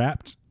think they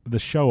wrapped the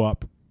show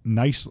up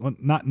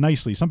not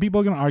nicely. Some people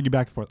are going to argue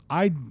back and forth.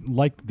 I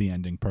liked the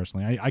ending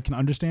personally. I can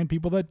understand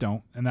people that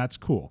don't, and that's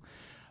cool.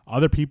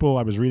 Other people,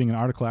 I was reading an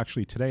article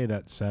actually today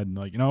that said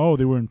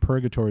they were in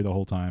purgatory the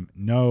whole time.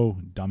 No,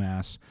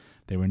 dumbass.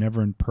 They were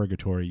never in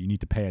purgatory. You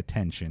need to pay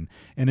attention.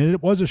 And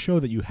it was a show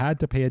that you had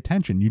to pay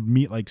attention. You'd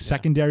meet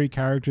secondary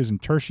characters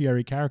and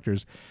tertiary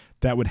characters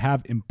that would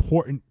have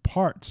important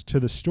parts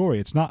to the story.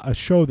 It's not a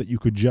show that you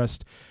could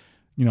just,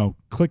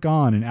 click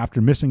on and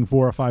after missing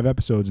 4 or 5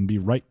 episodes and be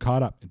right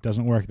caught up. It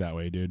doesn't work that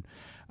way, dude.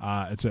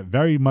 It's a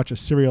very much a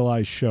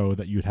serialized show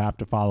that you'd have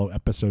to follow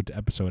episode to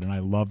episode, and I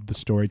loved the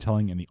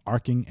storytelling and the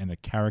arcing and the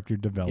character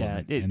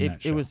development in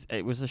that show.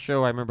 It was a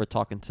show I remember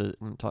talking to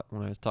when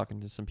I was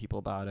talking to some people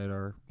about it,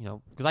 or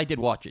because I did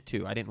watch it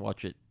too. I didn't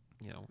watch it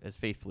as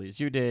faithfully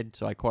as you did,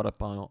 so I caught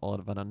up on all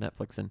of it on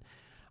Netflix, and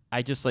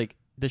I just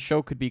the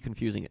show could be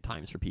confusing at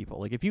times for people.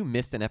 Like if you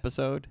missed an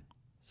episode,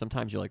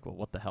 sometimes you're like, well,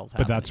 what the hell's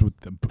happening? But that's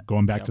what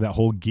going back to that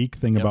whole geek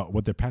thing about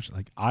what they're passionate.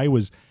 Like I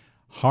was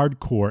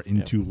hardcore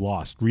into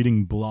Lost,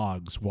 reading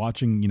blogs,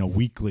 watching,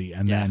 weekly,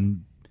 and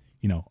then,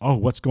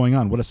 what's going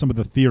on? What are some of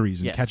the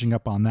theories and catching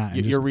up on that?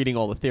 And you're reading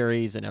all the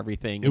theories and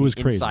everything. It was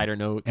crazy. Insider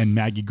notes. And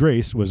Maggie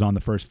Grace was on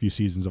the first few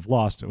seasons of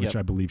Lost, which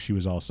I believe she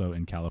was also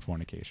in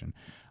Californication.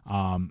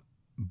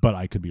 But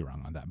I could be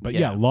wrong on that. But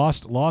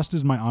Lost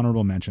is my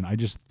honorable mention. I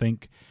just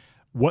think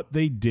what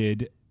they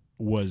did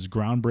was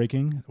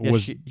groundbreaking.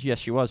 Yes,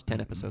 she was 10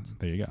 episodes.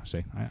 There you go.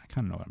 See, I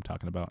kind of know what I'm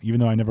talking about, even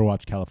though I never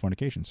watched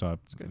Californication. So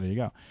there you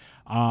go.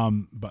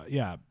 But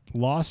yeah,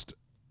 Lost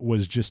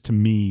was just to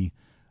me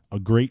a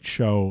great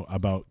show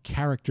about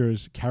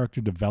characters,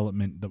 character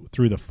development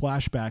through the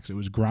flashbacks. It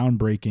was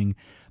groundbreaking.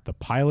 The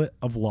pilot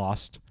of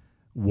Lost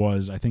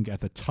was, I think at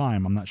the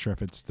time, I'm not sure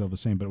if it's still the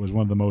same, but it was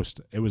one of the most.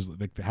 It was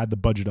like they had the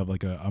budget of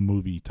like a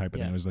movie type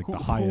of thing. It was like the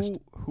highest.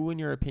 Who, in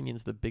your opinion,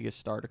 is the biggest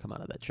star to come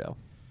out of that show?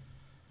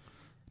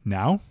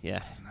 Now?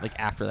 Yeah, like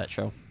after that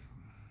show.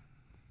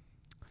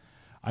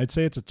 I'd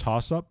say it's a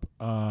toss-up.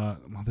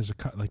 There's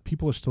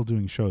people are still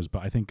doing shows,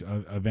 but I think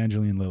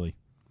Evangeline Lilly.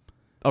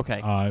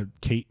 Okay.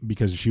 Kate,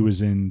 because she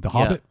was in The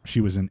Hobbit.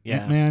 She was in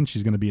Ant-Man.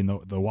 She's going to be in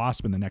the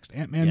Wasp in the next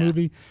Ant-Man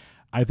movie.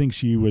 I think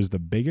she was the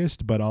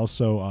biggest, but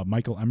also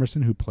Michael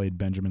Emerson, who played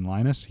Benjamin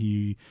Linus.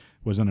 He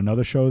was in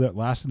another show that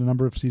lasted a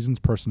number of seasons,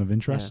 Person of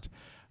Interest.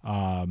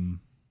 Trying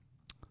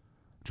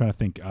to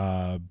think.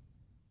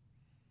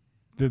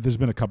 There's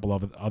been a couple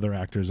of other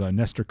actors.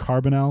 Nestor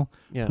Carbonell,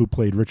 who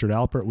played Richard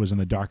Alpert, was in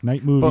the Dark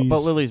Knight movies. But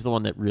Lily's the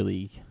one that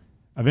really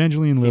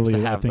Evangeline Seems to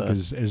Lilly, I have think, the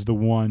is the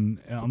one.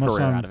 Unless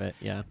career out of it.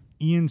 Yeah.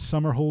 Ian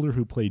Somerhalder,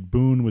 who played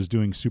Boone, was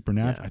doing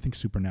Supernatural. Yeah. I think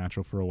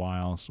Supernatural for a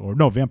while, or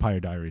no, Vampire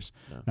Diaries,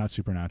 No. not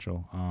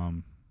Supernatural.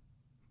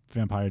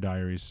 Vampire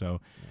Diaries. So,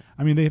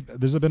 I mean,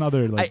 there's been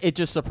other It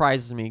just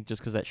surprises me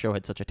just because that show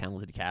had such a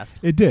talented cast.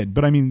 It did,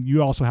 but I mean,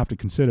 you also have to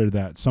consider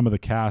that some of the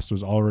cast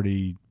was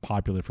already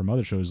popular from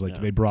other shows. Like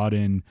they brought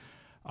in,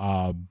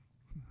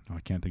 I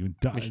can't think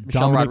of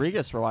Michelle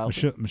Rodriguez for a while.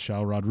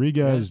 Michelle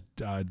Rodriguez,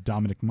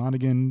 Dominic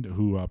Monaghan,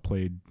 who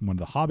played one of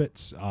the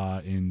hobbits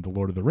in the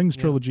Lord of the Rings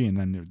trilogy, and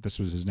then this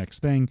was his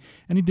next thing.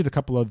 And he did a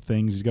couple other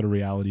things. He's got a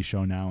reality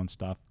show now and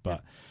stuff.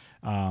 But,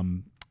 I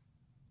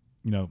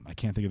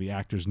can't think of the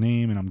actor's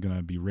name, and I'm going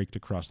to be raked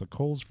across the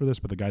coals for this.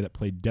 But the guy that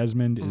played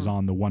Desmond is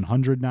on the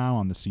 100 now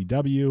on the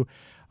CW.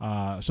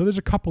 So there's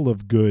a couple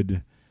of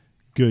good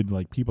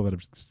like people that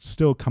have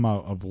still come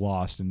out of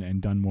Lost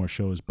and done more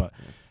shows, but.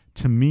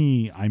 To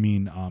me, I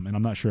mean, and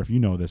I'm not sure if you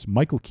know this,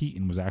 Michael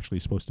Keaton was actually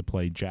supposed to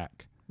play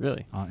Jack.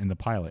 Really? In the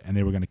pilot, and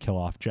they were going to kill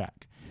off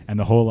Jack. And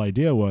the whole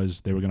idea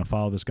was they were going to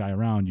follow this guy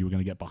around, you were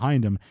going to get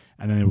behind him,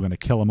 and then they were going to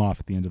kill him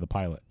off at the end of the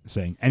pilot,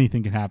 saying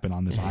anything can happen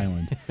on this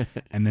island.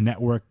 And the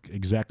network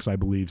execs, I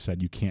believe,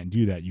 said you can't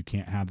do that. You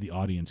can't have the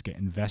audience get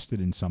invested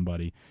in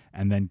somebody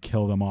and then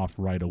kill them off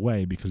right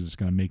away because it's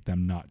going to make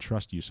them not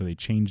trust you. So they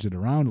changed it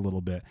around a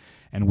little bit,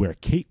 and where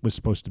Kate was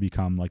supposed to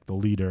become like the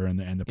leader and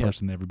the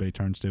person that everybody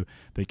turns to,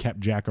 they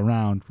kept Jack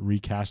around,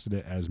 recasted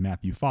it as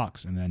Matthew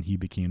Fox, and then he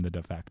became the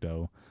de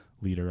facto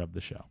leader of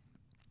the show.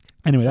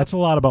 Anyway, that's a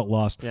lot about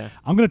Lost. Yeah.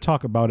 I'm going to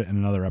talk about it in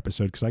another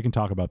episode because I can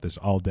talk about this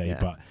all day.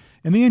 But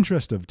in the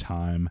interest of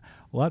time,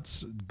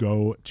 let's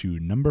go to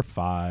number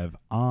 5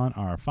 on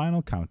our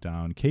final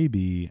countdown.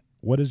 KB,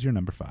 what is your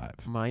number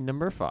 5? My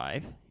number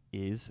 5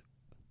 is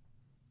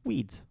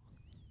Weeds.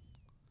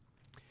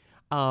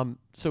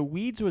 So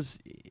Weeds was,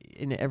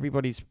 and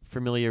everybody's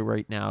familiar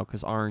right now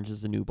because Orange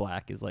is the New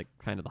Black is like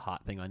kind of the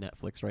hot thing on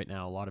Netflix right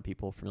now. A lot of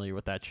people are familiar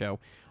with that show.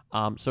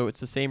 So it's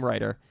the same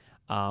writer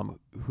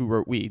who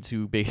wrote Weeds,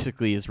 who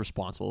basically is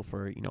responsible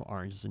for,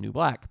 Orange is the New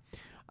Black.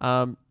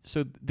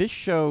 So this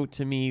show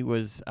to me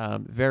was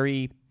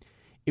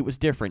it was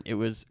different. It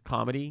was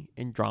comedy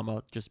and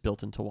drama just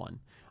built into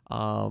one.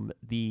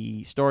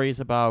 The story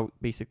is about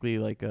basically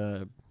like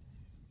a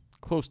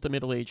close to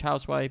middle-aged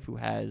housewife who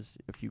has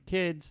a few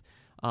kids.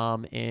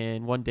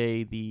 And one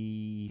day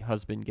the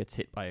husband gets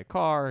hit by a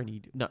car,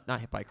 and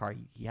not hit by a car.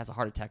 He has a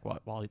heart attack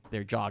while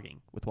they're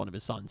jogging with one of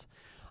his sons.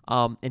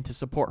 And to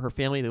support her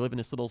family, they live in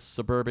this little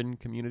suburban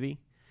community.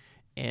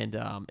 And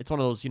it's one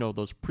of those,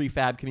 those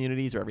prefab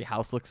communities where every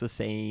house looks the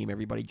same.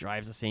 Everybody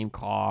drives the same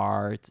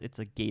car. It's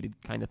a gated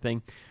kind of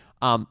thing.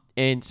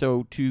 And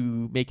so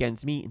to make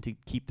ends meet and to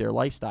keep their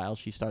lifestyle,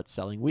 she starts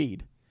selling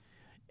weed.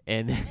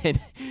 And then,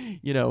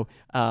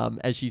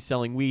 as she's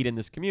selling weed in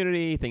this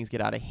community, things get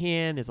out of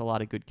hand. There's a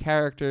lot of good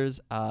characters.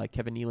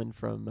 Kevin Nealon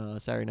from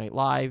Saturday Night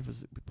Live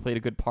played a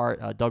good part.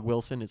 Doug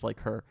Wilson is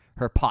like her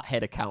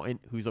pothead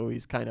accountant who's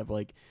always kind of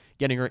like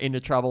getting her into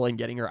trouble and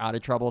getting her out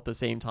of trouble at the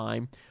same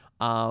time.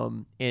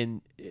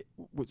 And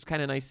what's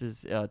kind of nice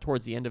is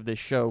towards the end of this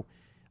show,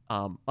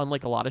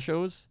 unlike a lot of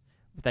shows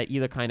that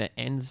either kind of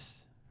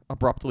ends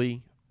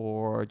abruptly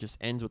or just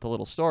ends with a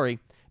little story,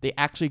 they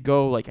actually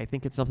go I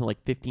think it's something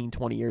like 15,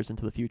 20 years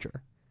into the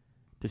future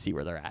to see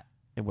where they're at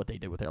and what they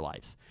did with their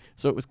lives.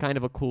 So it was kind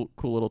of a cool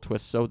little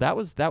twist. So that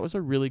was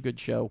a really good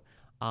show.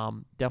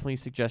 Definitely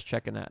suggest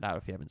checking that out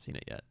if you haven't seen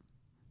it yet.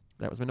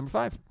 That was my number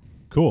 5.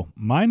 Cool.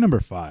 My number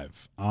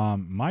 5.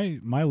 My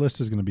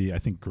list is going to be, I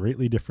think,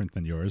 greatly different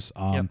than yours.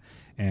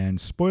 And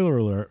spoiler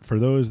alert, for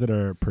those that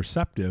are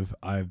perceptive,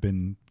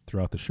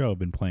 throughout the show, I've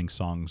been playing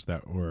songs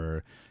that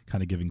were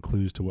kind of giving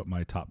clues to what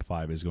my top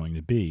 5 is going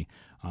to be.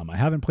 I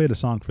haven't played a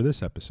song for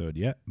this episode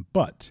yet,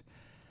 but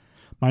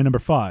my number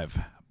 5,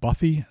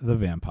 Buffy the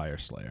Vampire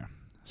Slayer.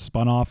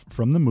 Spun off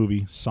from the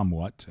movie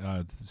somewhat.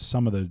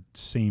 Some of the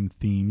same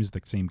themes,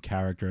 the same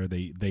character,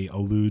 they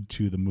allude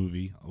to the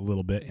movie a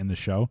little bit in the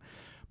show.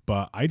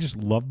 But I just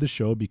loved the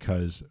show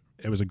because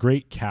it was a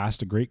great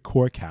cast, a great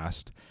core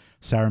cast.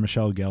 Sarah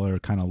Michelle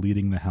Gellar kind of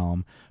leading the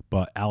helm,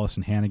 but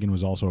Allison Hannigan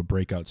was also a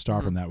breakout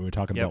star from that. We were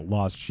talking about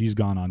Lost. She's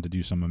gone on to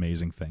do some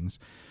amazing things.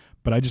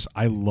 But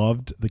I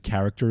loved the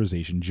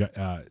characterization.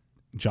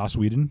 Joss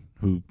Whedon,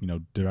 who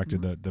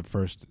directed the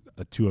first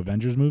 2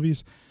 Avengers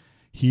movies,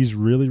 he's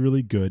really,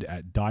 really good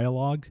at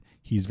dialogue.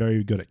 He's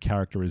very good at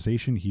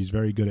characterization. He's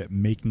very good at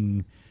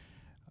making.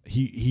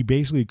 He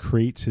basically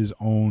creates his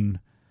own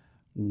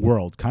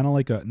world, kind of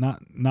like a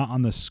not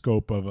on the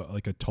scope of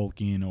like a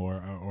Tolkien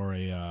or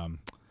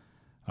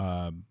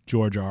a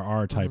George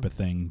R.R. type of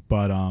thing,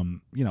 but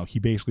he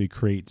basically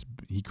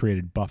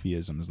created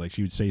Buffyisms. Like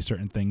she would say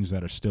certain things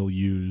that are still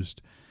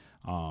used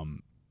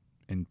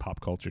in pop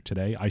culture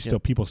today.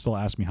 People still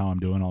ask me how I'm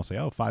doing. I'll say,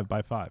 5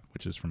 by 5,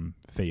 which is from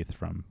Faith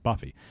from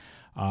Buffy.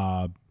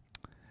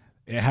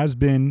 It has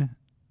been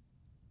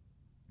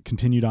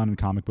continued on in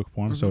comic book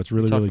form, so it's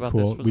really, really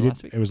cool.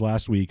 It was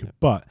last week,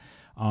 but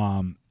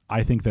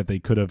I think that they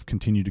could have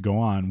continued to go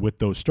on with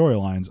those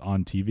storylines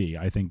on TV.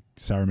 I think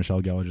Sarah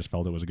Michelle Gellar just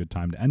felt it was a good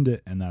time to end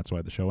it, and that's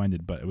why the show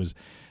ended. But it was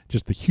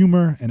just the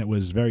humor, and it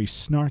was very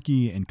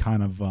snarky and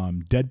kind of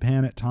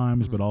deadpan at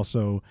times, but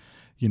also,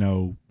 you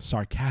know,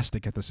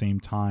 sarcastic at the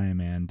same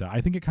time. And I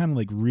think it kind of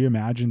like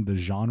reimagined the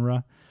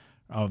genre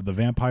of the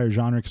vampire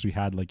genre, because we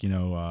had like, you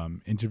know,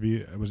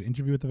 interview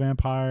with the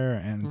vampire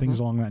and things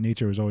along that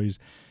nature. It was always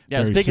it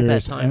was very big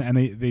serious. at that time.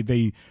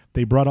 And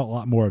they brought out a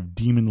lot more of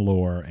demon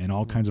lore and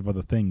all kinds of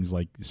other things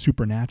like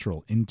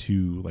supernatural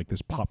into like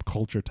this pop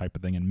culture type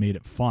of thing and made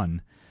it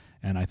fun.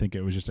 And I think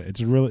it was just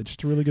a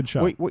really good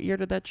show. Wait, what year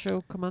did that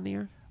show come on the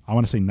air? I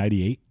want to say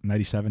 98,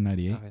 97,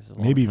 98, Okay, so a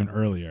long maybe time even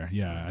earlier.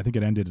 Yeah, I think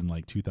it ended in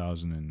like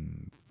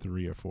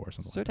 2003 or 4 or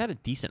something. So it had a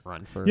decent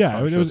run for.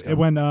 Yeah, it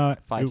went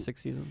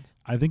 6 seasons.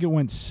 I think it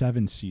went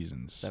 7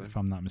 seasons, 7. if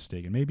I'm not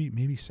mistaken.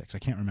 Maybe 6. I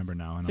can't remember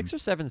now. And 6 or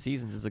 7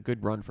 seasons is a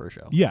good run for a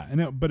show. Yeah,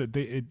 and but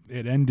it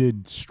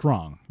ended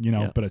strong, you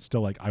know. Yeah. But it's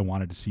still like I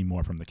wanted to see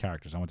more from the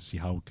characters. I want to see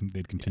how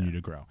they'd continue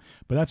to grow.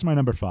 But that's my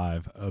number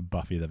 5,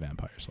 Buffy the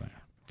Vampire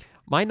Slayer.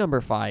 My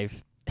number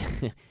 5.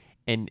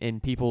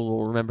 And people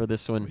will remember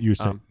this one. You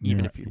said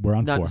even if you we're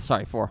on 4.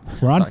 Sorry, 4.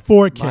 We're on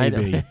 4,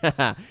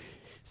 KB.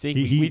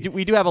 See,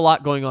 we do have a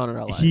lot going on in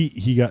our lives.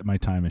 He got my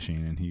time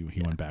machine and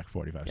he went back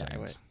 45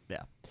 seconds.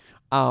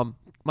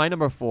 My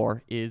number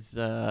 4 is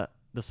The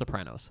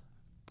Sopranos.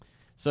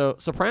 So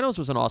Sopranos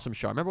was an awesome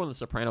show. I remember when The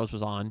Sopranos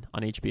was on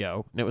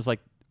HBO, and it was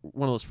like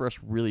one of those first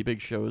really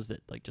big shows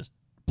that like just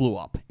blew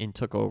up and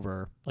took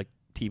over like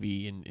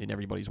TV and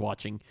everybody's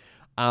watching.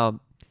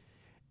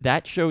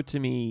 That show to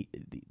me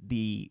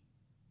the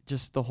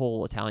just the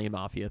whole Italian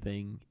mafia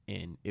thing,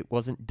 and it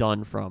wasn't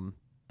done from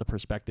the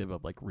perspective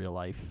of like real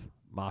life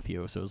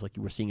mafiosos like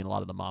you were seeing in a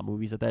lot of the mob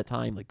movies at that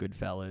time, like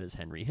Goodfellas,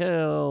 Henry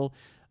Hill.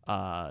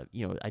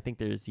 You know, I think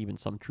there's even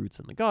some truths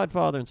in The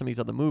Godfather and some of these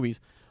other movies.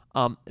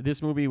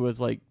 This movie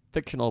was like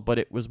fictional, but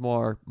it was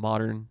more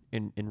modern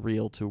and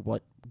real to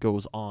what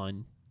goes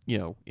on, you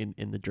know,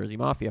 in the Jersey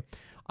Mafia.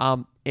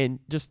 And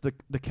just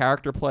the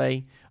character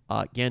play,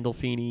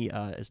 Gandolfini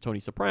as Tony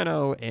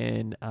Soprano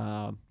and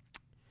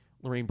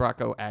Lorraine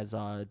Bracco as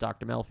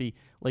Dr. Melfi.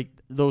 Like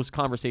those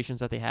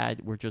conversations that they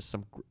had were just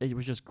it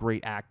was just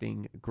great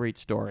acting, great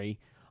story,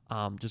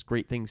 just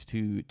great things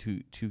to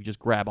just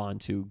grab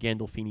onto.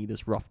 Gandolfini,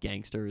 this rough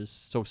gangster, is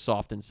so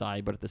soft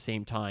inside, but at the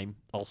same time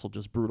also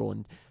just brutal,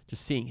 and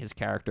just seeing his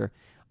character.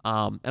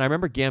 And I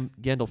remember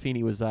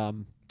Gandolfini was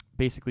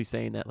basically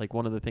saying that like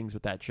one of the things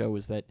with that show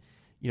is that,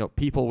 you know,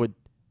 people would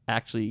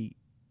actually,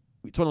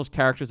 it's one of those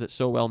characters that's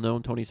so well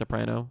known, Tony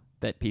Soprano,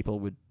 that people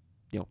would,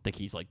 you know, think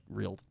he's like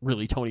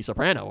really Tony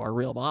Soprano or a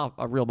real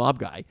mob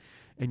guy,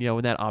 and you know,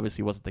 and that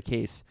obviously wasn't the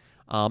case.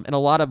 And a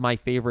lot of my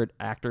favorite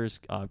actors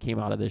came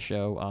out of this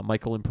show.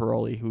 Michael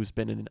Imperioli, who's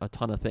been in a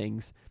ton of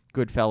things,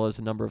 Goodfellas,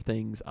 a number of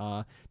things.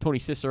 Tony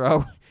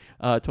Cicero,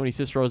 Tony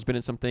Cicero has been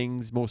in some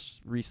things. Most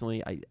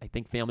recently, I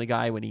think Family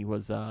Guy when he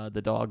was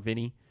the dog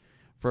Vinny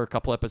for a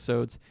couple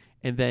episodes,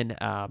 and then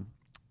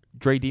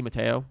Dre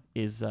DiMatteo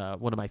is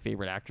one of my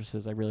favorite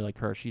actresses. I really like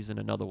her. She's in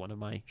another one of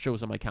my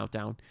shows on my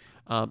countdown.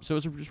 So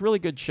it was a really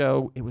good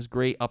show. It was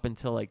great up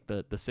until like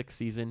the 6th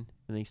season,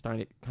 and they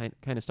started kind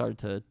of started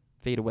to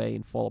fade away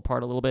and fall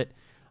apart a little bit.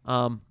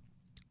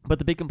 But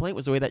the big complaint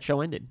was the way that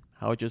show ended,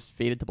 how it just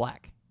faded to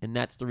black, and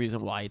that's the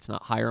reason why it's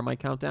not higher on my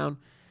countdown,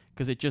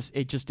 because it just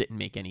didn't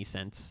make any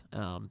sense.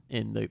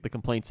 And the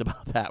complaints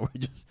about that were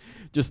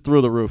just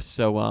through the roof.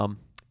 So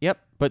yep,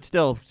 but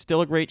still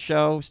a great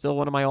show. Still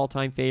one of my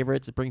all-time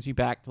favorites. It brings me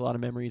back to a lot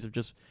of memories of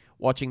just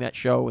watching that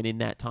show and in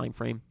that time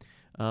frame.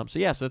 So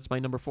that's my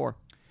number 4.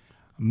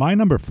 My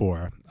number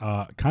 4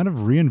 kind of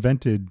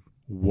reinvented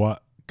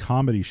what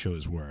comedy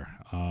shows were.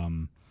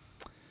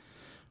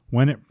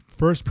 When it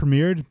first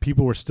premiered,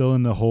 people were still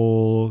in the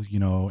whole, you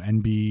know,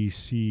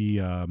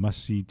 NBC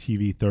must-see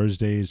TV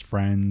Thursdays,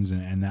 Friends,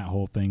 and that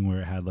whole thing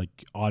where it had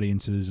like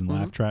audiences and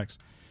laugh tracks.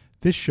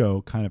 This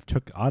show kind of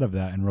took out of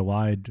that and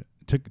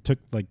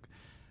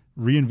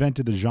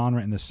reinvented the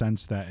genre in the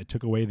sense that it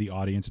took away the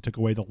audience, it took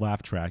away the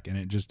laugh track, and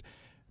it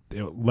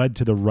led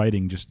to the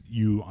writing, just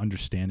you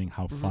understanding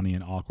how funny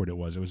and awkward it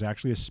was. It was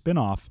actually a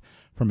spin-off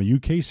from a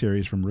UK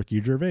series from Ricky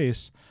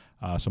Gervais.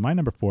 So my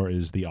number 4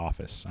 is The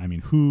Office. I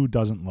mean, who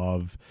doesn't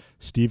love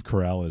Steve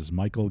Carell as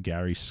Michael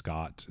Gary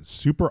Scott?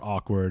 Super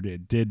awkward.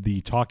 It did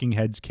the talking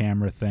heads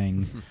camera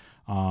thing.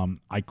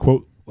 I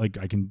quote, like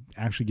I can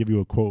actually give you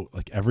a quote,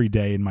 like every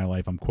day in my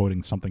life I'm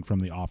quoting something from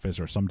The Office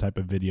or some type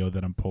of video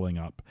that I'm pulling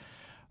up.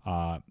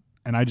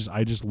 And I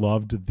just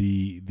loved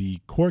the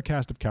core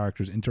cast of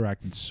characters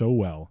interacted so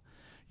well.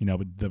 You know,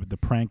 the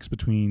pranks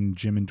between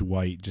Jim and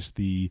Dwight, just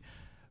the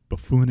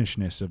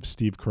buffoonishness of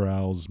Steve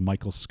Carell's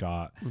Michael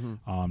Scott,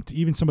 to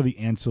even some of the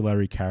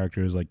ancillary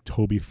characters like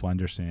Toby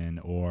Flenderson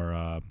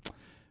or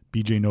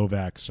BJ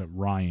Novak's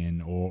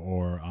Ryan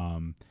or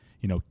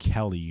you know,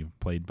 Kelly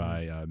played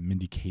by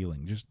Mindy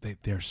Kaling. Just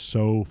they're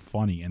so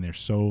funny, and they're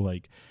so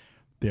like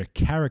they're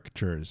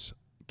caricatures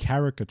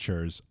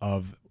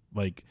of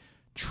like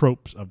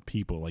tropes of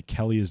people. Like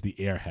Kelly is the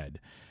airhead,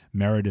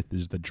 Meredith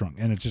is the drunk,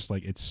 and it's just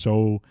like it's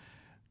so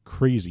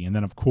crazy. And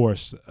then, of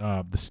course,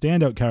 the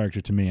standout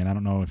character to me, and I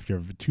don't know if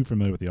you're too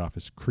familiar with The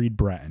Office, Creed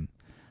Bratton,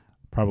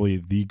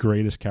 probably the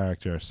greatest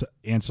character,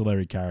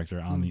 ancillary character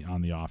on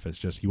the Office.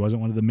 Just he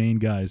wasn't one of the main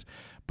guys,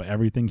 but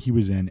everything he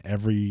was in,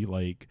 every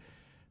like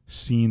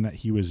scene that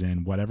he was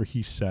in, whatever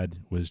he said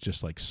was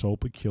just like so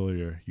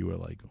peculiar. You were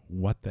like,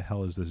 what the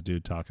hell is this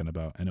dude talking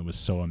about? And it was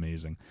so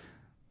amazing.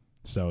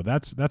 So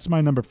that's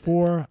my number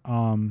 4.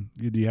 Do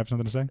you have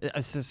something to say? I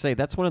was to say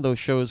that's one of those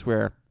shows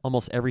where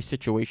almost every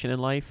situation in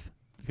life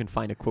you can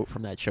find a quote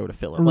from that show to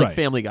fill it. Like Right.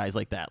 Family Guy's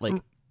like that.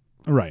 Like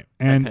Right.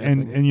 And kind of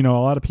thing. and you know,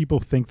 a lot of people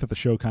think that the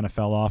show kind of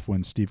fell off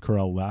when Steve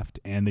Carell left,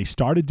 and they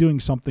started doing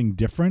something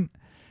different.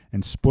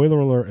 And spoiler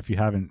alert if you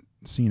haven't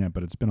seen it,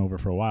 but it's been over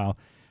for a while,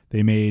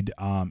 they made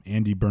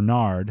Andy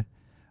Bernard,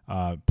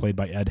 played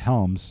by Ed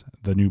Helms,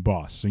 the new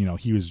boss. So, you know,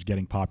 he was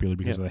getting popular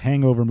because of the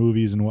Hangover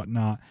movies and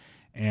whatnot.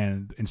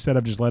 And instead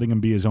of just letting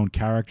him be his own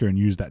character and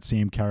use that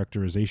same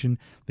characterization,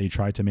 they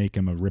tried to make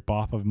him a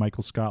ripoff of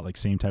Michael Scott, like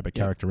same type of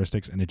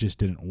characteristics, and it just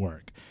didn't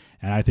work.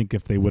 And I think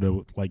if they would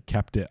have like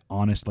kept it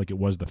honest, like it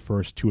was the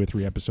first 2 or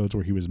 3 episodes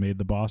where he was made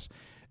the boss,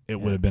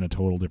 it would have been a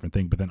total different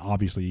thing. But then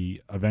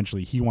obviously,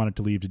 eventually, he wanted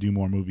to leave to do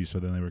more movies, so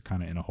then they were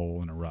kind of in a hole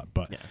and a rut.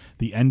 But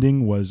the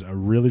ending was a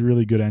really,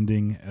 really good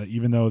ending,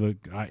 even though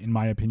in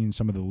my opinion,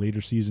 some of the later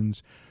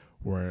seasons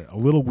were a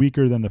little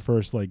weaker than the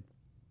first like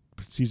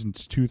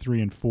seasons 2,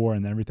 3, and 4,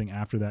 and then everything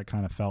after that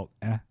kind of felt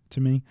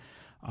to me.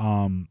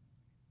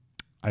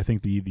 I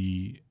think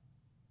the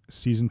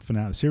season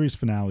finale, the series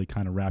finale,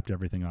 kind of wrapped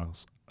everything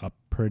else up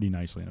pretty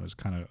nicely, and it was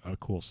kind of a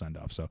cool send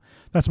off. So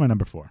that's my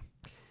number 4.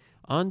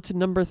 On to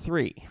number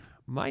 3.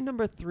 My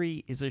number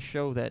 3 is a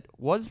show that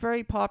was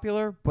very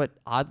popular, but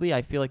oddly,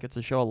 I feel like it's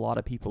a show a lot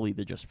of people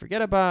either just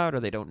forget about or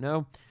they don't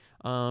know.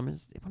 I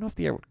went off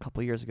the air a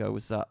couple of years ago. It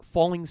was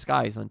Falling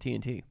Skies on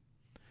TNT.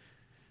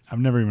 I've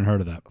never even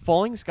heard of that.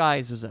 Falling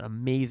Skies was an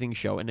amazing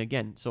show. And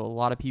again, so a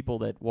lot of people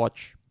that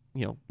watch,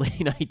 you know, late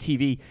night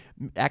TV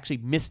actually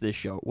missed this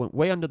show. It went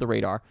way under the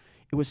radar.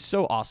 It was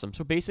so awesome.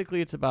 So basically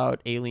it's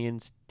about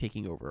aliens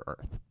taking over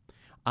Earth.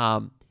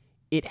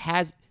 It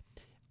has,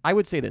 I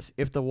would say this,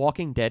 if The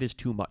Walking Dead is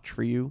too much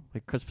for you,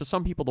 because for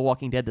some people The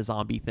Walking Dead, the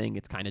zombie thing,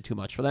 it's kind of too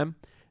much for them.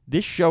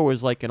 This show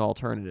is like an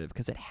alternative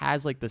because it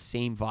has like the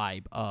same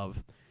vibe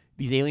of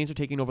these aliens are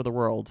taking over the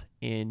world,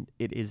 and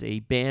it is a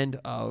band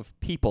of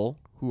people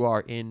who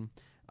are in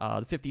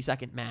the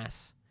 52nd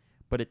Mass,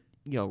 but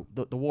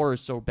the war is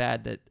so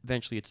bad that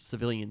eventually it's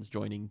civilians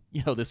joining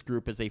this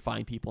group as they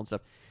find people and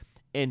stuff,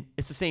 and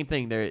it's the same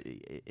thing. They're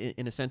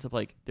in a sense of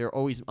like they're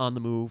always on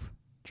the move,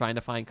 trying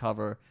to find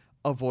cover,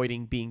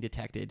 avoiding being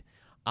detected,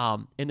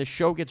 and the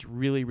show gets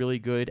really, really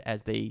good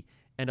as they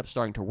end up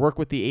starting to work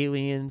with the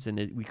aliens,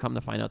 and we come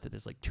to find out that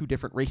there's like 2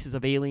 different races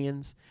of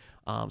aliens.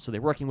 So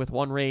they're working with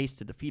one race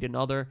to defeat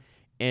another.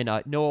 And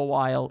Noah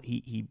Weil,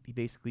 he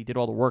basically did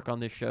all the work on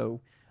this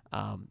show.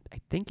 I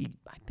think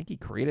he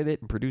created it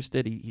and produced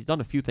it. He's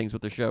done a few things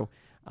with the show,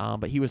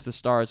 but he was the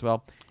star as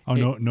well. Oh,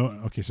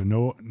 okay, so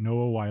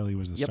Noah Wyle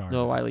was the star.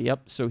 Noah Wyle,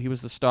 yep. So he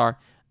was the star.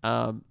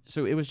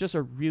 So it was just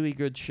a really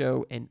good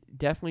show, and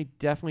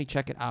definitely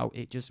check it out.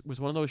 It just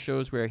was one of those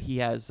shows where he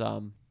has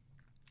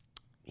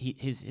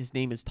his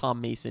name is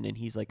Tom Mason, and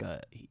he's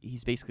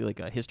basically like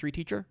a history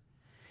teacher.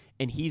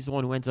 And he's the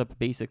one who ends up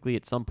basically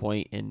at some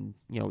point, and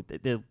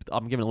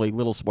I'm giving away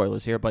little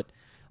spoilers here, but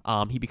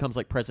he becomes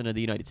like president of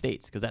the United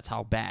States because that's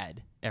how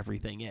bad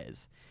everything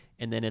is.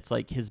 And then it's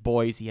like his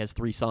boys, he has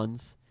 3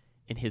 sons,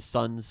 and his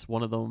sons,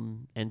 one of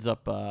them ends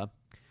up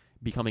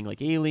becoming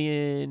like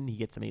alien. He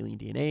gets some alien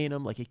DNA in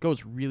him. Like it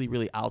goes really,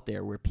 really out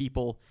there where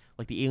people,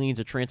 like the aliens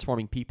are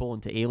transforming people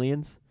into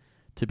aliens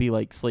to be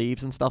like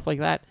slaves and stuff like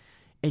that.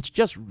 It's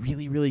just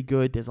really, really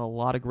good. There's a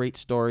lot of great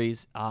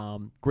stories,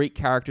 great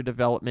character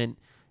development.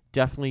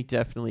 Definitely,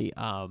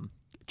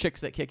 chicks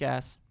that kick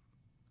ass.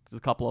 There's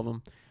a couple of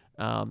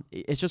them.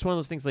 It's just one of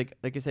those things. Like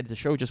I said, the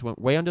show just went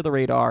way under the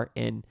radar.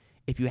 And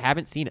if you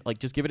haven't seen it, like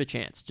just give it a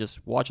chance.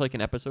 Just watch like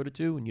an episode or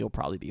 2, and you'll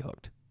probably be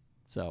hooked.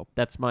 So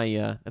that's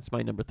my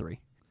number 3.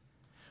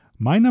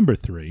 My number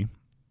 3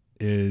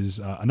 is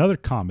another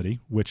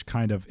comedy, which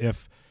kind of,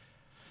 if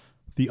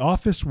The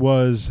Office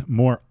was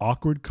more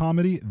awkward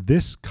comedy,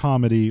 this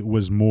comedy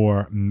was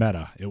more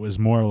meta. It was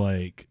more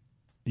like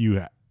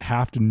you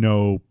have to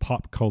know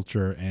pop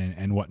culture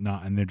and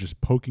whatnot, and they're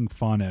just poking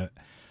fun at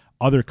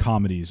other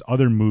comedies,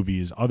 other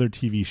movies, other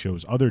TV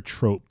shows, other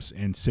tropes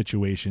and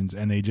situations,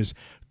 and they just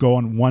go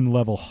on one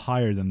level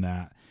higher than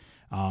that.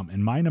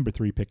 And my number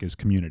 3 pick is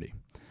Community.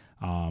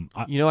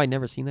 I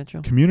never seen that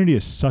show. Community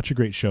is such a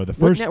great show. The What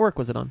first network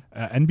was it on?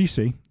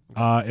 NBC.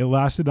 It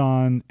lasted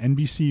on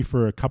NBC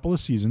for a couple of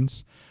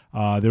seasons.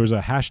 There was a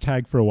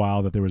hashtag for a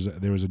while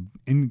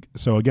that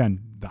so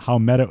again, how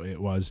meta it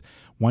was.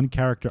 One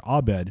character,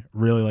 Abed,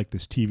 really liked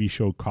this TV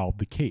show called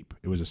The Cape.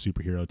 It was a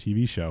superhero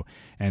TV show,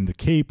 and The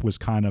Cape was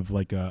kind of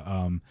like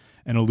an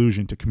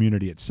allusion to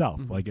Community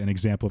itself, like an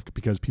example of,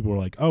 because people were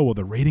like, oh, well,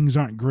 the ratings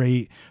aren't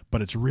great,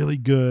 but it's really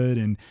good,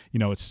 and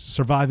it's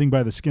surviving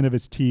by the skin of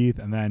its teeth.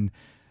 And then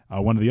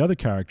one of the other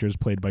characters,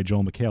 played by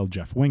Joel McHale,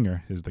 Jeff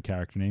Winger is the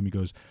character name. He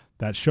goes,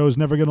 that show's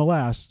never going to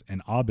last.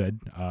 And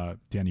Abed,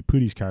 Danny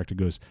Pudi's character,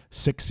 goes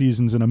 6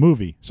 seasons in a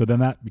movie. So then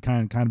that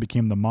kind of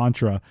became the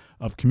mantra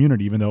of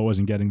Community, even though it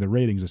wasn't getting the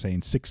ratings of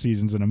saying 6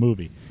 seasons in a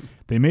movie.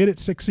 They made it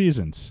 6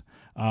 seasons.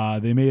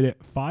 They made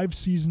it 5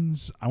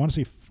 seasons. I want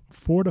to say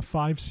 4 to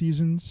 5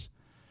 seasons.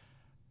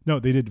 No,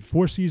 they did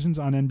 4 seasons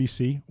on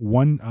NBC.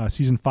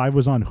 Season 5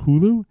 was on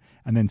Hulu,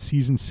 and then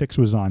season 6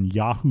 was on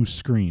Yahoo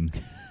Screen.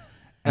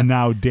 And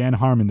now Dan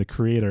Harmon, the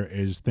creator,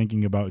 is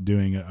thinking about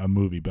doing a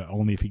movie, but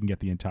only if he can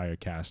get the entire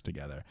cast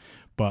together.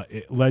 But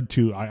it led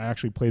to, I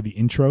actually played the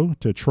intro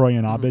to Troy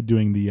and Abed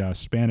doing the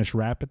Spanish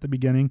rap at the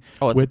beginning.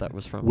 Oh, that's what that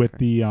was from. With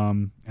the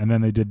and then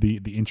they did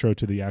the intro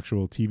to the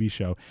actual TV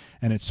show,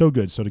 and it's so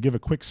good. So to give a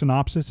quick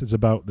synopsis, it's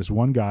about this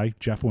one guy,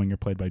 Jeff Winger,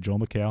 played by Joel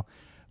McHale,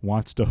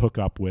 wants to hook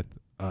up with.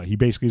 He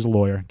basically is a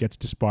lawyer, gets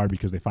disbarred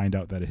because they find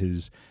out that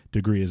his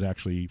degree is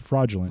actually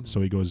fraudulent.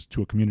 So he goes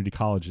to a community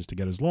college to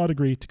get his law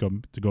degree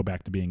to go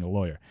back to being a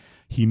lawyer.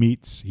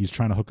 He's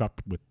trying to hook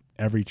up with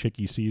every chick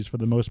he sees for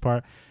the most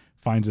part.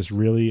 Finds this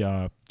really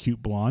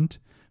cute blonde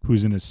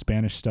who's in his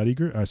Spanish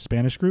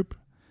group,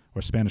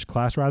 or Spanish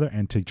class rather,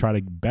 and to try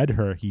to bed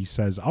her, he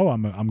says, "Oh,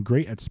 I'm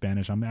great at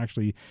Spanish. I'm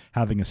actually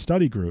having a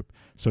study group."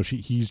 So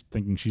he's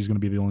thinking she's going to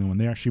be the only one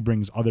there. She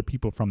brings other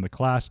people from the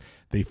class.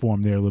 They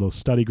form their little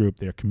study group,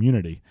 their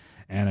community,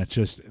 and it's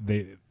just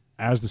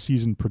as the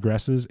season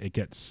progresses, it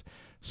gets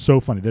so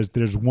funny.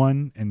 There's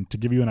one, and to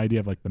give you an idea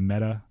of like the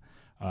meta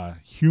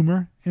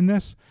humor in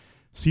this,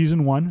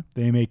 season 1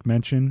 they make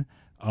mention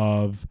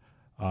of.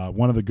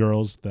 One of the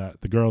girl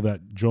that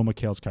Joel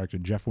McHale's character,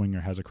 Jeff Winger,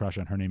 has a crush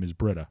on, her name is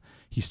Britta.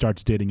 He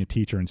starts dating a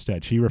teacher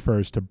instead. She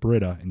refers to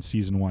Britta in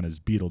season 1 as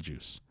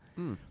Beetlejuice.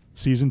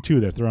 Season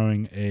 2, they're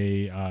throwing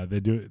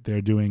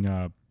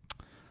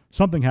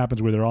something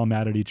happens where they're all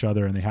mad at each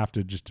other, and they have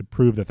to, just to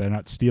prove that they're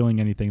not stealing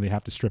anything, they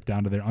have to strip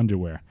down to their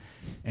underwear.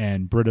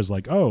 And Britta's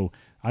like, "Oh,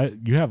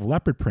 you have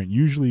leopard print.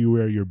 Usually you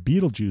wear your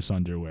Beetlejuice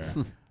underwear."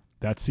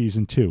 That's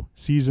season 2.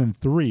 Season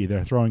 3,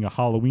 they're throwing a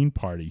Halloween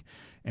party.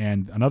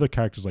 And another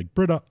character's like,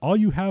 "Britta, all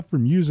you have for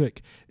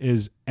music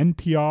is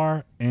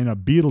NPR and a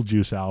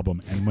Beetlejuice album."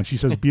 And when she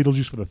says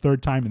Beetlejuice for the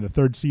 3rd time in the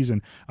 3rd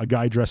season, a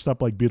guy dressed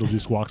up like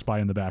Beetlejuice walks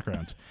by in the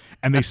background.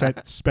 And they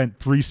spent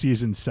 3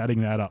 seasons setting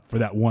that up for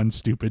that one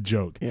stupid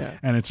joke. Yeah.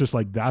 And it's just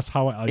like, that's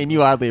how I... And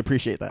you oddly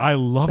appreciate that. I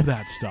love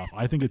that stuff.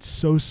 I think it's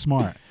so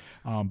smart.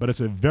 But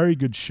it's a very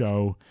good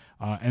show.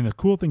 And the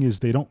cool thing is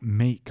they don't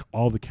make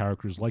all the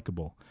characters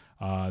likable.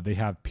 They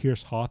have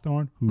Pierce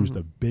Hawthorne, who's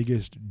the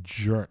biggest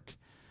jerk.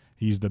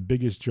 He's the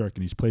biggest jerk,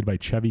 and he's played by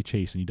Chevy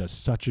Chase, and he does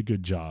such a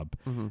good job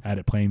at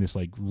it, playing this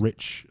like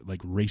rich,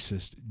 like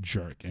racist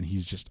jerk, and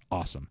he's just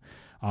awesome.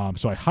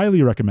 So I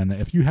highly recommend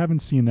that. If you haven't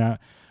seen that,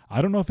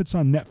 I don't know if it's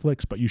on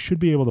Netflix, but you should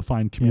be able to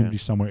find Community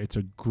somewhere. It's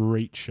a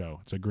great show.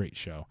 It's a great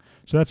show.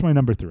 So that's my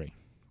number 3.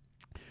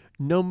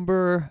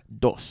 Number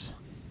 2.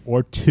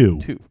 Or 2.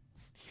 2.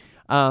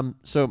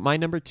 So my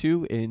number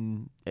 2,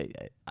 in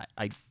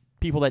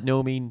people that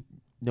know me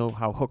know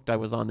how hooked I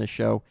was on this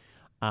show.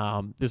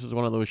 This was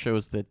one of those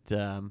shows that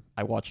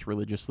I watched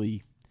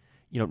religiously,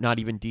 not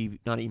even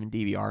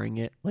DVRing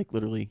it, like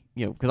literally,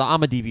 because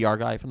I'm a DVR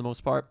guy for the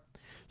most part.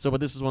 So, but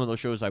this is one of those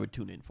shows I would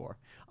tune in for,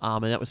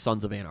 and that was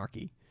Sons of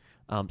Anarchy.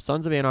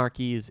 Sons of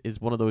Anarchy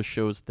is one of those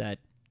shows that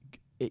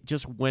it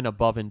just went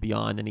above and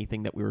beyond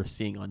anything that we were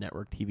seeing on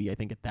network TV, I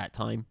think, at that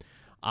time,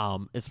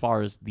 as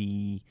far as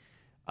the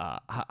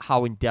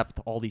how in depth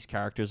all these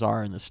characters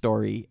are in the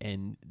story,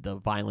 and the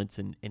violence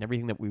and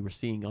everything that we were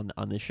seeing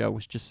on this show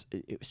was just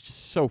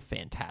so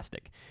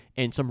fantastic,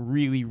 and some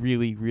really,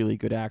 really, really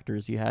good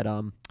actors. You had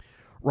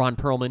Ron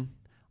Perlman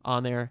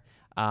on there.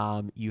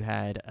 You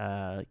had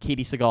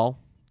Katie Sagal.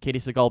 Katie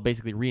Sagal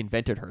basically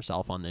reinvented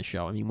herself on this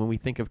show. I mean, when we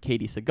think of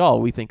Katie Sagal,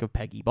 we think of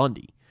Peggy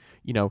Bundy.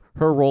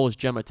 Her role as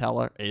Gemma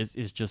Teller is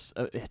just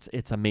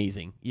it's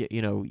amazing.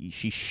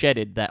 She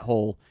shedded that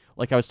whole,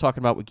 like I was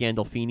talking about with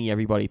Gandolfini,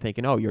 everybody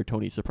thinking, "Oh, you're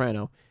Tony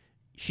Soprano."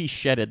 She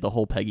shedded the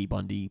whole Peggy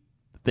Bundy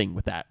thing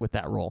with that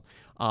role.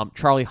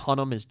 Charlie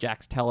Hunnam as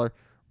Jax Teller,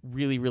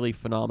 really, really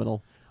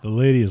phenomenal. The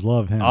ladies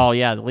love him. Oh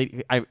yeah,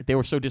 they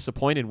were so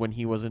disappointed when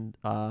he wasn't.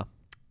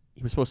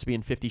 He was supposed to be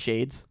in 50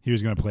 Shades. He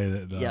was going to play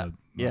the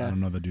yeah. I don't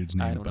know the dude's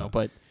name. I don't know,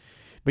 but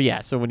yeah.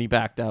 So when he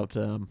backed out,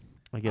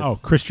 I guess. Oh,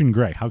 Christian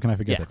Grey. How can I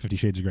forget that? 50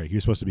 Shades of Grey. He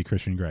was supposed to be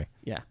Christian Grey.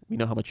 Yeah, we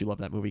know how much you love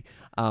that movie.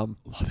 Love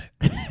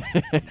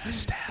it.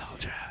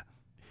 Nostalgia.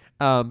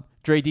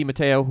 Dre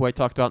DiMatteo, who I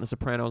talked about in The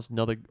Sopranos,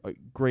 another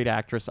great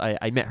actress.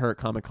 I met her at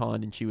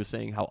Comic-Con, and she was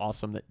saying how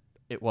awesome that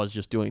it was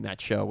just doing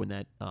that show, and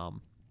that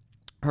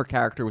her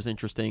character was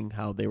interesting,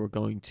 how they were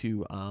going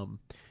to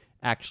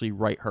actually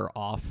write her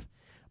off,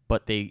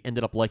 but they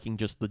ended up liking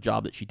just the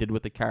job that she did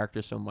with the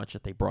character so much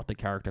that they brought the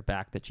character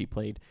back that she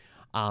played.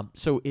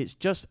 So it's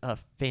just a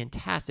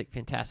fantastic,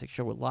 fantastic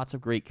show with lots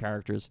of great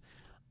characters.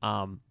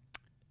 I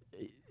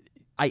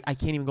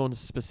can't even go into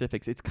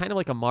specifics. It's kind of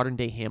like a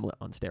modern-day Hamlet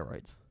on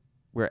steroids,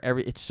 where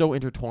it's so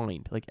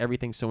intertwined, like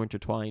everything's so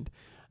intertwined,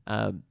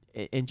 and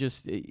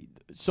just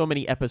so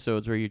many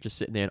episodes where you're just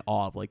sitting there in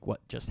awe of like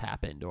what just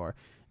happened, or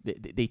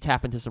they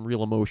tap into some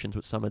real emotions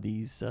with some of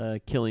these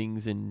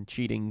killings and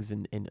cheatings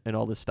and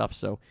all this stuff.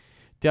 So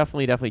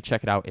definitely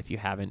check it out if you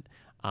haven't.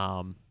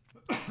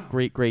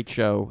 Great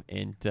show,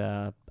 and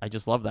I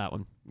just love that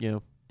one.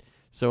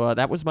 So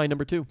that was my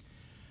number 2.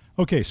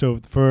 Okay, so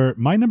for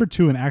my number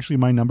 2 and actually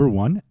my number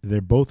 1,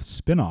 they're both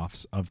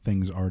spin-offs of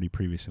things already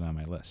previously on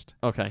my list.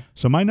 Okay.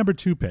 So my number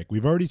 2 pick,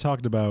 we've already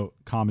talked about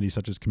comedies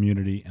such as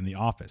Community and The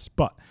Office,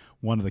 but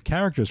one of the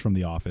characters from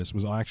The Office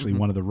was actually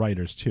one of the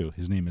writers too.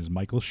 His name is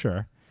Michael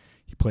Schur.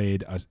 He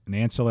played an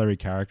ancillary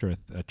character,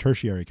 a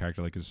tertiary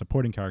character, like a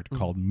supporting character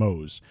called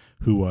Mose,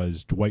 who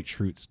was Dwight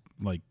Schrute's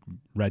like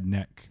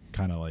redneck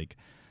kind of like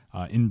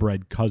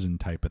inbred cousin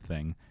type of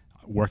thing,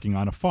 working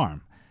on a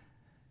farm.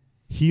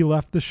 He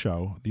left the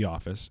show, The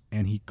Office,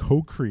 and he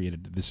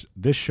co-created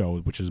this show,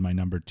 which is my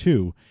number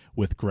 2,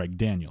 with Greg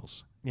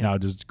Daniels. Yeah. Now,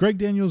 does Greg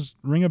Daniels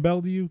ring a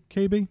bell to you,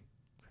 KB?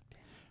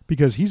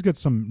 Because he's got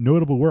some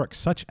notable work,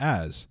 such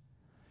as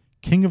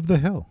King of the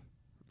Hill,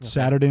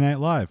 Saturday Night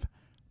Live,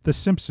 The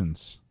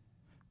Simpsons,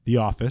 The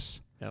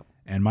Office,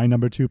 and my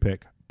number 2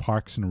 pick,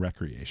 Parks and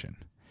Recreation.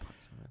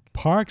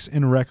 Parks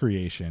and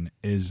Recreation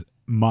is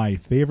my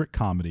favorite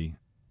comedy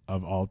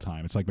of all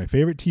time. It's like my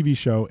favorite TV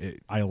show.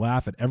 I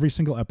laugh at every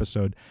single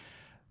episode.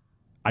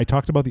 I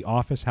talked about The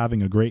Office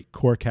having a great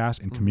core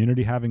cast and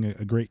Community having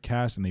a great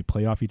cast, and they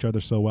play off each other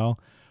so well.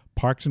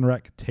 Parks and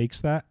Rec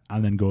takes that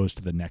and then goes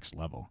to the next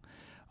level.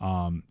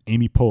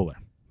 Amy Poehler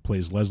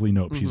plays Leslie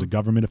Knope. She's a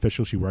government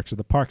official. She works at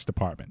the Parks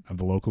Department of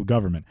the local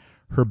government.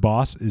 Her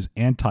boss is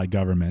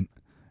anti-government,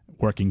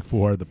 working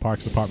for the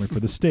Parks Department for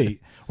the state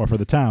or for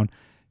the town.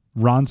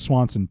 Ron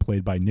Swanson,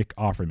 played by Nick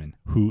Offerman,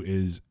 who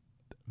is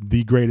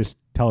the greatest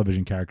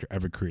television character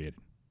ever created.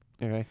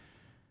 Okay.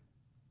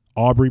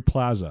 Aubrey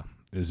Plaza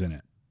is in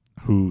it,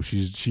 who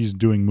she's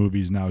doing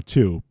movies now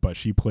too, but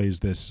she plays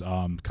this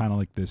kind of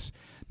like this,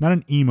 not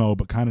an emo,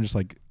 but kind of just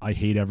like I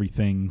hate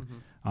everything,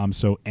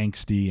 so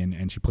angsty,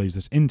 and she plays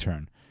this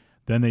intern.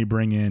 Then they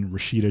bring in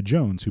Rashida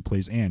Jones, who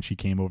plays Anne. She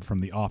came over from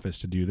The Office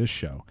to do this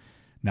show.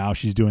 Now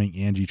she's doing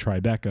Angie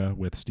Tribeca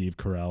with Steve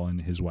Carell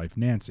and his wife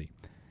Nancy.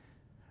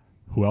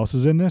 Who else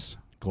is in this?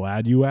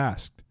 Glad you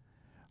asked.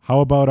 How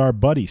about our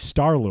buddy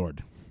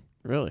Star-Lord?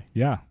 Really?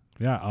 Yeah.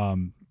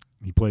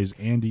 He plays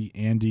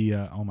Andy.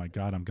 Oh my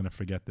God, I'm gonna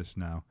forget this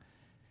now.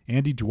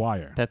 Andy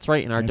Dwyer. That's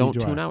right. In our Andy Don't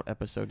Dwyer. Tune Out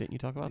episode, didn't you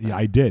talk about that? Yeah,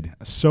 I did.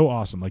 So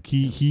awesome. Like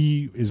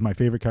he is my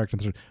favorite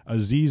character.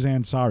 Aziz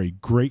Ansari,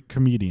 great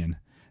comedian,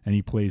 and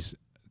he plays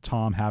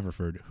Tom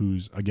Haverford,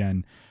 who's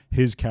again,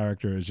 his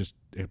character is just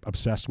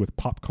obsessed with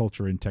pop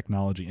culture and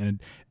technology,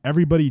 and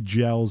everybody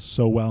gels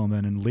so well. And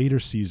then in later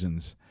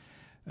seasons,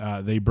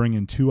 they bring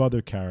in 2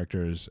 other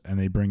characters, and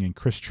they bring in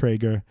Chris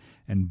Traeger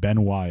and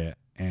Ben Wyatt,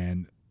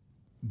 and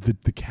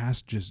the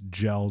cast just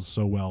gels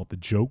so well. The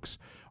jokes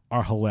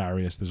are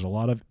hilarious. There's a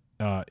lot of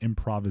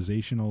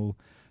improvisational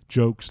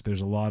jokes.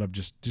 There's a lot of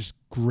just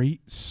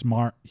great,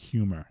 smart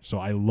humor. So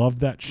I love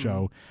that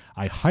show.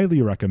 I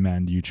highly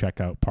recommend you check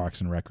out Parks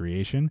and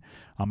Recreation.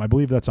 I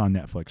believe that's on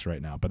Netflix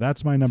right now. But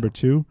that's my number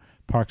 2,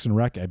 Parks and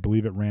Rec. I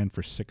believe it ran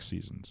for 6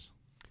 seasons.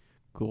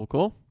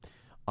 Cool.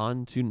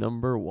 On to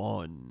number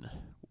 1.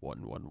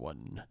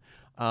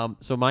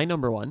 So my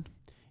number 1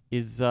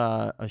 is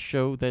a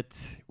show that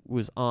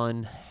was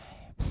on,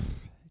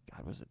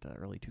 God, was it the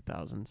early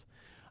 2000s?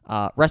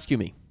 Rescue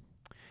Me.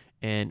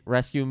 And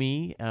Rescue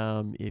Me,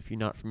 if you're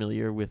not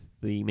familiar with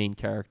the main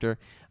character,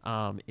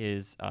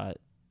 is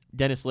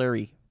Dennis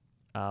Leary,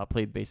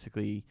 played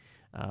basically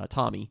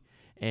Tommy.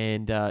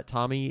 And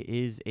Tommy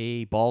is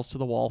a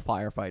balls-to-the-wall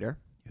firefighter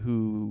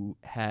who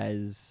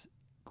has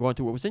gone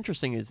through. What was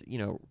interesting is,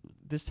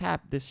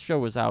 this show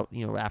was out,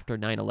 after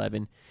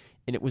 9/11,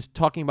 and it was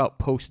talking about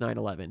post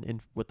 9/11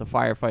 and what the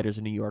firefighters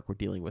in New York were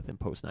dealing with in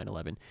post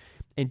 9/11.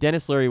 And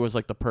Dennis Leary was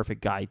like the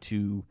perfect guy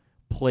to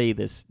play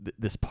this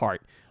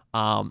part,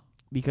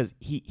 because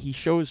he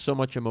shows so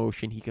much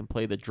emotion. He can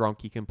play the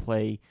drunk. He can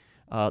play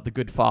the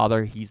good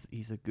father. He's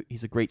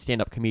a great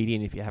stand-up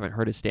comedian. If you haven't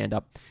heard his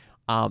stand-up,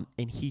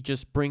 and he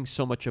just brings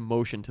so much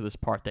emotion to this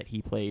part that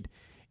he played.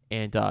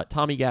 And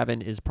Tommy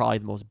Gavin is probably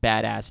the most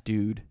badass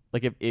dude.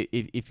 Like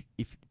if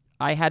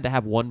I had to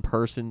have one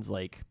person's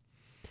like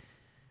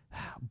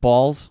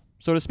balls,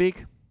 so to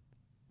speak,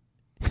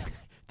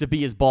 to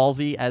be as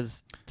ballsy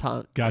as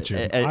Tom.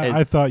 Gotcha.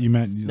 I thought you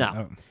meant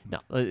no.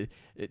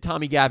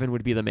 Tommy Gavin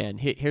would be the man.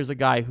 Here's a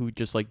guy who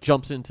just like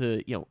jumps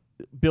into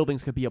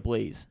buildings could be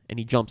ablaze, and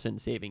he jumps in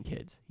saving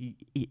kids. He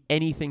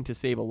anything to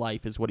save a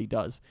life is what he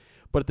does.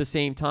 But at the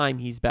same time,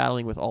 he's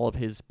battling with all of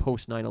his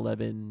post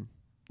 9/11,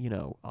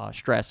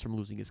 stress from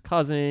losing his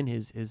cousin,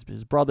 his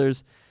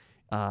brothers,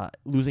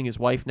 losing his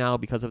wife now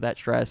because of that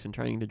stress and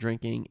turning to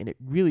drinking. And it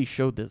really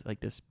showed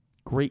this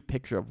great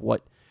picture of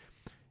what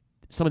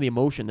some of the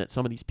emotion that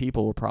some of these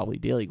people were probably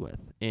dealing with,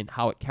 and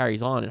how it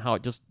carries on, and how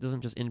it just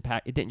didn't just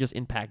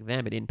impact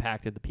them, it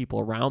impacted the people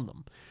around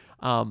them.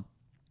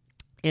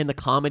 And the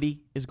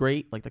comedy is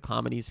great. Like, the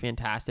comedy is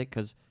fantastic,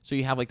 so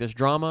you have like this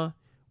drama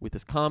with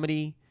this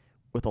comedy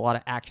with a lot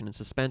of action and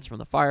suspense from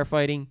the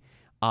firefighting.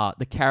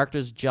 The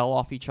characters gel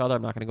off each other.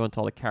 I'm not going to go into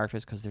all the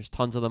characters because there's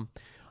tons of them.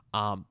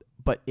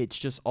 But it's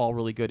just all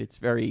really good. It's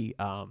very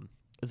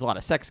there's a lot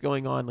of sex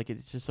going on. Like,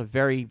 it's just a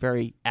very,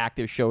 very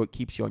active show. It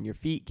keeps you on your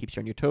feet, keeps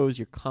you on your toes.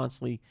 You're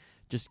constantly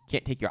just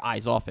can't take your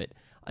eyes off it.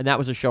 And that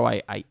was a show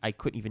I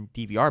couldn't even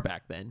DVR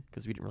back then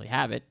because we didn't really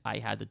have it. I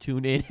had to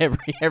tune in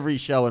every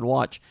show and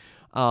watch.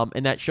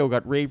 And that show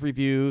got rave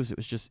reviews. It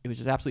was just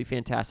absolutely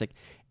fantastic.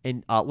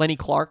 And Lenny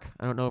Clark,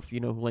 I don't know if you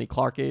know who Lenny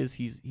Clark is.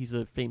 He's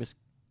a famous,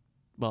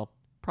 well,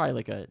 probably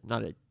like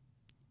not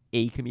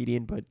a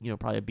comedian, but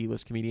probably a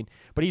B-list comedian.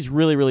 But he's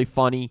really, really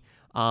funny.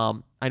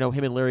 I know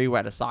him and Larry were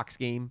at a Sox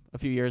game a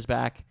few years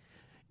back,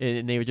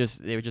 and they were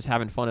just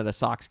having fun at a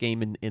Sox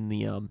game in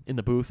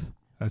the booth.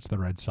 That's the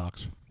Red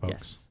Sox,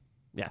 folks.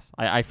 Yes.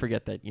 I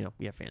forget that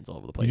we have fans all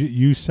over the place.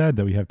 You said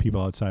that we have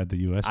people outside the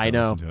U.S. that I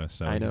know. listen to us,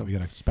 so I know. we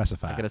got to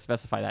specify. I got to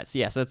specify that. So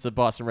so that's the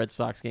Boston Red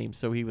Sox game.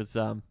 So he was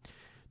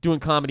doing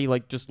comedy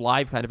like just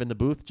live, kind of in the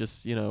booth,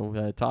 just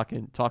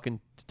talking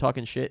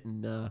shit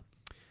and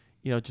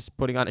just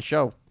putting on a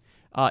show.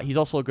 He's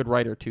also a good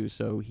writer too.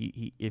 So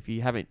he if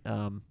you haven't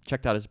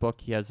checked out his book,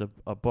 he has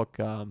a book,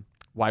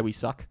 Why We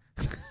Suck,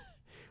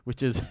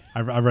 which is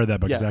I've read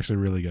that book. It's actually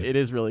really good. It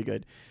is really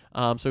good.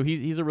 So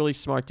he's a really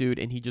smart dude,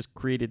 and he just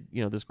created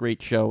this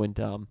great show,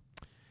 and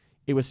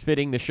it was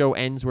fitting. The show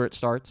ends where it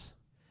starts,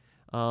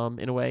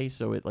 in a way.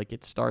 So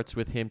it starts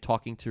with him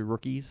talking to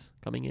rookies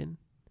coming in,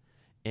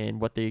 and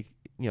what they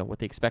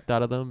expect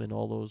out of them, and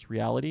all those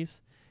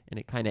realities. And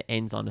it kind of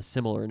ends on a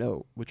similar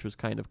note, which was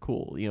kind of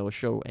cool. A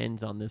show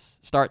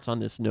starts on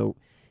this note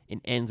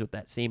and ends with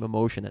that same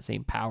emotion, that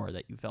same power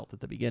that you felt at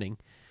the beginning.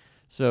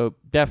 So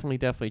definitely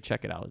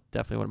check it out.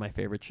 Definitely one of my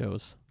favorite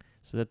shows.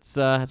 So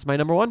that's my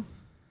number one.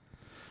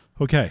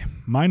 Okay,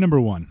 my number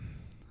one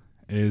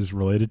is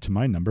related to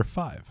my number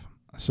 5.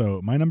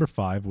 So my number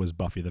 5 was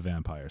Buffy the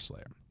Vampire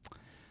Slayer.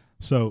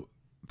 So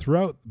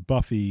throughout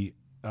Buffy,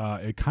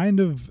 it kind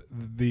of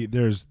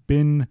there's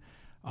been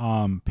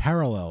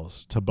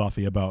parallels to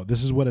Buffy about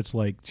this is what it's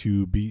like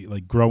to be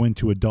grow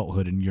into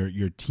adulthood in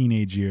your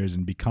teenage years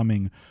and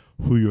becoming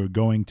who you're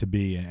going to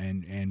be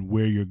and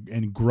where you're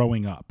and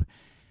growing up.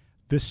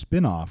 This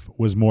spinoff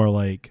was more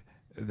like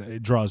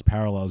it draws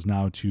parallels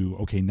now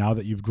to now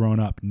that you've grown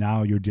up,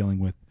 now you're dealing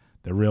with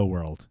the real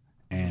world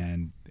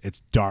and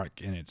it's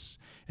dark and it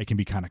can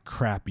be kind of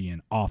crappy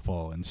and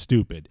awful and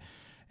stupid.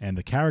 And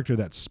the character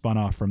that's spun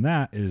off from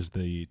that is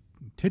the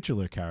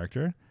titular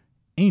character,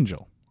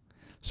 Angel.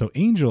 So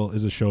Angel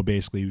is a show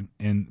basically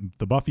in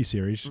the Buffy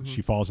series. Mm-hmm.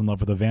 She falls in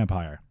love with a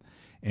vampire.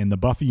 In the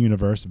Buffy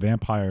universe,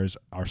 vampires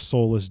are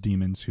soulless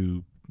demons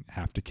who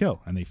have to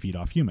kill, and they feed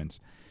off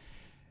humans.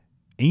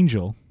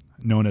 Angel,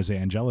 known as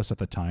Angelus at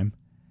the time,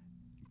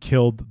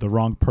 killed the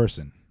wrong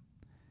person.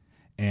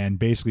 And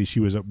basically she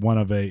was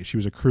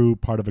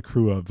part of a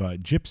crew of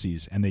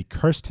gypsies, and they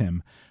cursed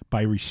him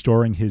by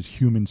restoring his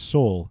human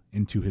soul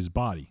into his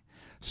body.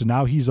 So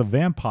now he's a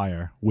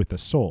vampire with a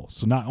soul.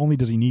 So not only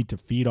does he need to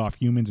feed off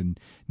humans and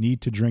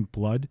need to drink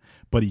blood,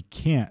 but he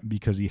can't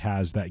because he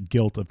has that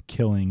guilt of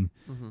killing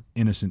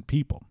innocent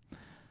people.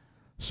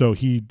 So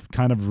he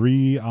kind of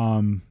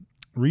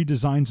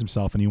redesigns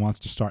himself, and he wants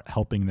to start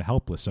helping the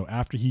helpless. So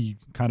after he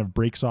kind of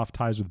breaks off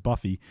ties with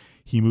Buffy,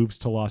 he moves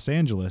to Los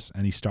Angeles,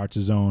 and he starts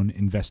his own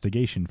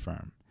investigation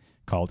firm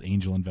called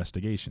Angel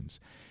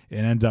Investigations. It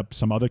ends up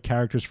some other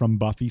characters from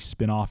Buffy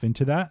spin off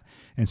into that,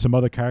 and some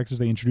other characters,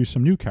 they introduce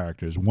some new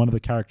characters. One of the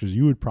characters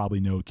you would probably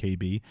know,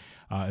 KB,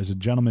 is a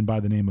gentleman by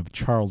the name of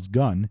Charles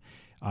Gunn.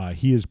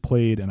 He is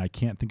played, and I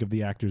can't think of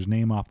the actor's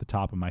name off the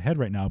top of my head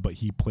right now, but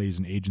he plays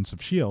in Agents of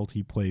S.H.I.E.L.D.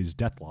 He plays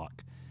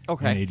Deathlock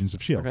in Agents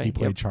of S.H.I.E.L.D. He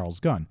played Charles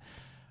Gunn.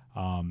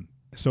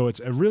 So it's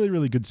a really,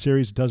 really good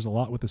series. It does a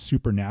lot with the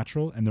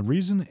supernatural, and the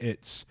reason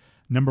it's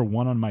number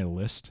 1 on my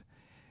list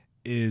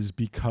is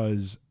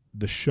because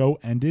the show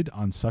ended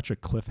on such a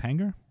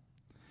cliffhanger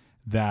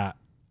that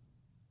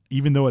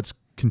even though it's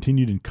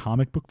continued in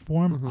comic book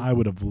form, I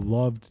would have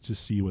loved to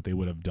see what they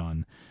would have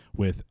done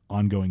with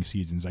ongoing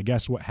seasons. I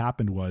guess what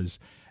happened was,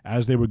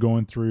 as they were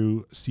going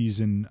through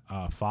season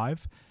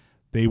 5,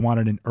 they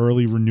wanted an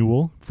early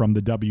renewal from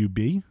the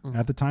WB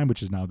at the time,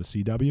 which is now the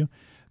CW.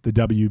 The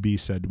WB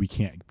said, we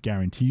can't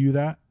guarantee you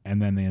that,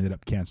 and then they ended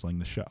up canceling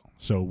the show.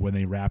 So when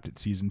they wrapped at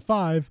season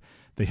 5,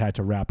 they had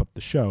to wrap up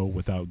the show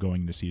without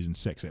going to season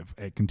 6.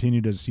 It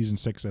continued as season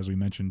 6, as we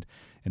mentioned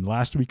in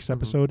last week's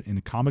episode,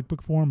 in comic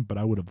book form, but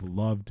I would have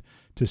loved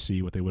to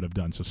see what they would have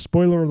done. So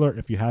spoiler alert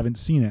if you haven't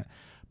seen it,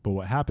 but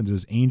what happens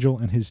is Angel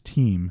and his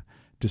team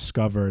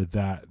discover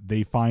that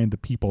they find the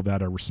people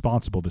that are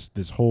responsible,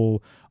 this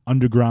whole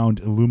underground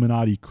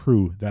Illuminati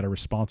crew that are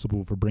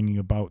responsible for bringing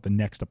about the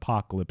next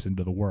apocalypse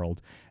into the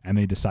world, and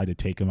they decide to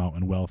take them out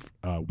in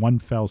one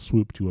fell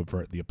swoop to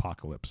avert the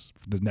apocalypse,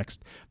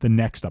 the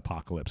next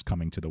apocalypse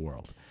coming to the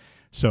world.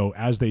 So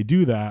as they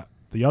do that,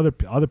 the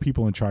other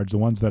people in charge, the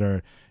ones that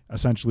are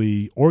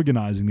essentially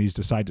organizing these,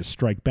 decide to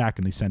strike back,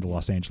 and they send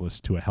Los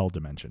Angeles to a hell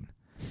dimension,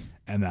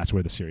 and that's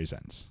where the series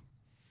ends.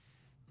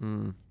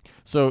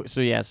 So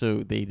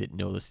they didn't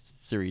know the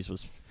series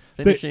was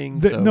finishing.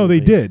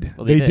 They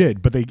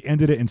did, but they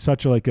ended it in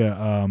such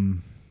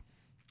in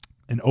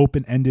an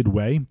open-ended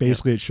way.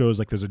 Basically, it shows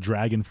like there's a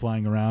dragon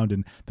flying around,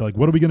 and they're like,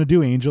 "What are we gonna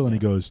do, Angel?" And he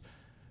goes,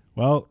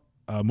 "Well,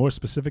 more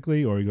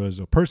specifically," or he goes,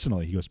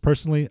 "Personally." He goes,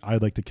 "Personally,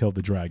 I'd like to kill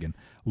the dragon.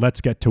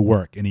 Let's get to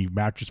work." And he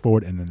marches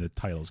forward, and then the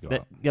titles go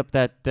up. Yep,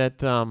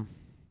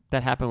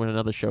 that happened with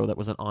another show that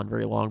wasn't on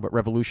very long, but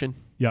Revolution.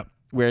 Yep.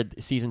 Where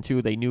season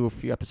 2 they knew a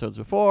few episodes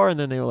before, and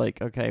then they were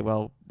like, okay,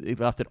 well, they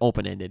left it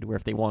open-ended, where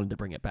if they wanted to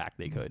bring it back,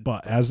 they could.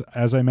 But as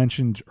I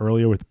mentioned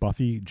earlier with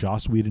Buffy,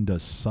 Joss Whedon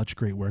does such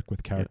great work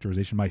with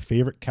characterization. My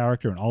favorite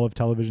character in all of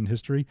television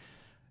history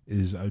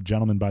is a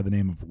gentleman by the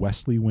name of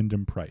Wesley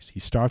Wyndham-Pryce. He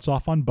starts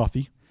off on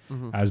Buffy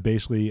as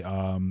basically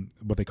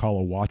what they call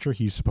a watcher.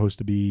 He's supposed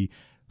to be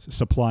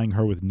supplying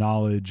her with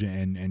knowledge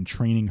and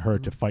training her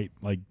to fight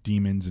like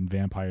demons and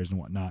vampires and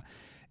whatnot.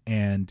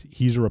 And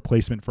he's a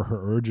replacement for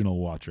her original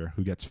watcher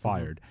who gets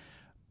fired.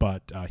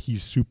 But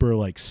he's super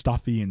like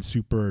stuffy and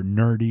super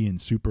nerdy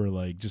and super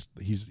like just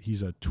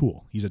he's a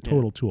tool. He's a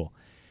total tool.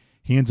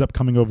 He ends up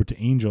coming over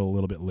to Angel a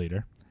little bit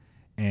later,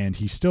 and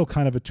he's still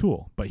kind of a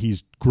tool, but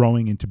he's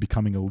growing into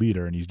becoming a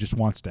leader, and he just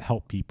wants to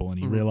help people, and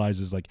he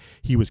realizes like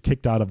he was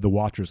kicked out of the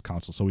Watchers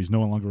Council, so he's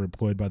no longer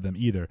employed by them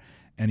either,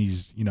 and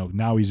he's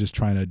now he's just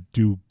trying to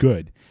do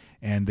good.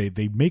 And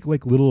they make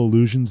like little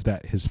allusions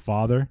that his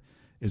father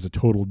is a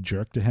total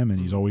jerk to him, and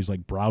he's always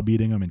like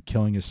browbeating him and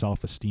killing his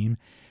self-esteem.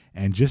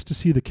 And just to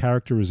see the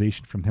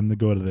characterization from him to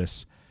go to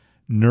this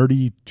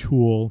nerdy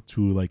tool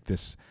to like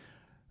this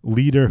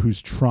leader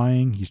who's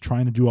he's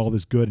trying to do all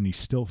this good and he's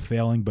still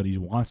failing, but he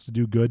wants to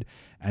do good.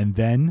 And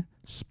then,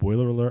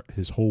 spoiler alert,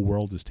 his whole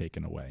world is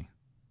taken away.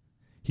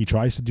 He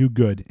tries to do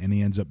good and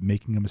he ends up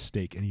making a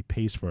mistake and he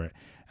pays for it.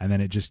 And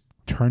then it just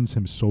turns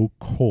him so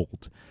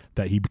cold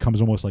that he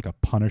becomes almost like a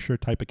Punisher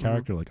type of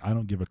character. Like, I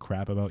don't give a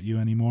crap about you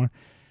anymore.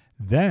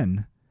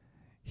 Then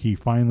he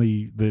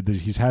finally,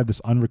 he's had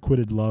this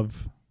unrequited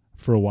love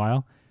for a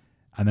while,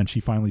 and then she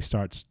finally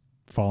starts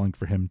falling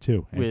for him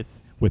too.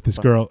 With this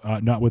girl,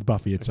 not with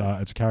Buffy. It's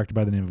a character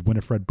by the name of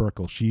Winifred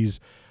Burkle. She's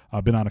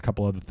been on a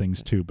couple other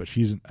things too, but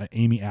she's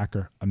Amy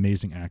Acker,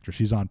 amazing actress.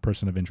 She's on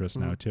Person of Interest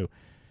now too.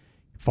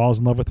 Falls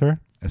in love with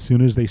her. As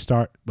soon as they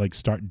start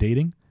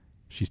dating,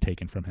 she's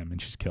taken from him and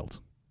she's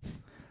killed.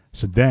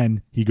 So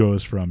then he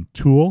goes from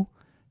tool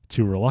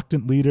to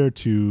reluctant leader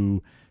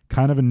to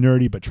kind of a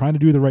nerdy, but trying to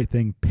do the right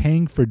thing,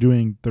 paying for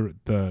doing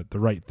the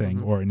right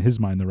thing, or in his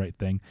mind, the right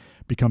thing,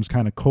 becomes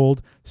kind of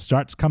cold,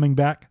 starts coming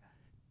back.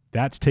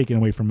 That's taken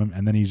away from him,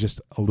 and then he's just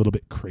a little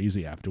bit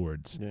crazy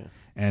afterwards. Yeah.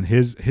 And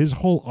his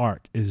whole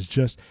arc is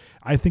just,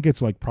 I think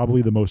it's like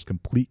probably the most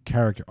complete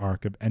character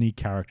arc of any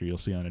character you'll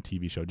see on a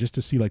TV show, just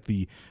to see like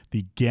the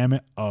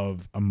gamut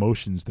of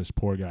emotions this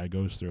poor guy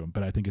goes through.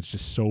 But I think it's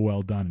just so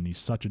well done, and he's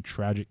such a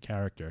tragic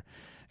character.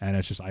 And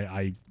it's just,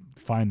 I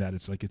find that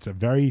it's a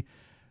very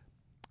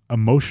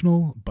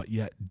emotional but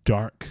yet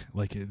dark,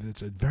 like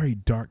it's a very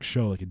dark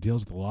show. Like it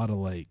deals with a lot of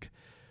like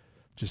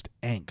just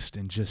angst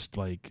and just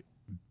like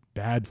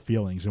bad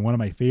feelings. And one of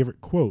my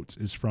favorite quotes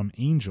is from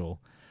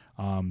Angel.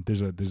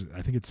 There's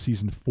I think it's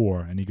season 4,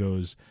 and he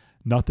goes,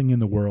 "Nothing in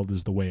the world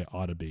is the way it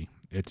ought to be.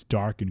 It's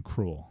dark and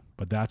cruel,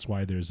 but that's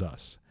why there's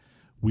us.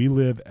 We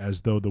live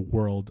as though the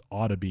world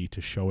ought to be to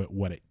show it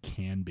what it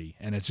can be."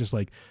 And it's just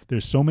like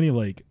there's so many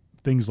like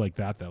things like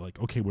that like,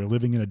 okay, we're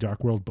living in a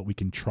dark world, but we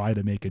can try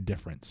to make a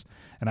difference.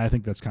 And I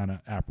think that's kind of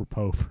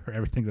apropos for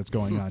everything that's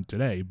going on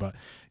today. But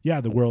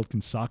yeah, the world can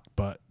suck,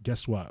 but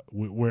guess what?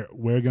 We're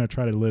going to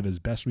try to live as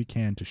best we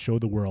can to show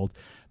the world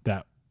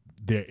that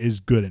there is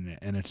good in it.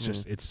 And it's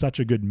just, it's such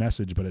a good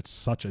message, but it's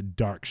such a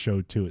dark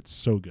show too. It's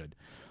so good.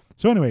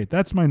 So anyway,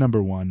 that's my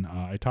number one.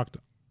 I talked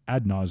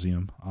ad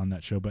nauseum on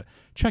that show, but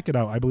check it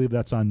out. I believe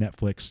that's on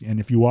Netflix. And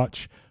if you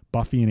watch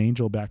Buffy and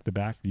Angel back to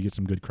back, you get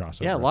some good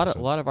crossover. Yeah, a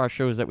lot of our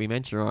shows that we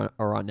mentioned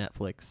are on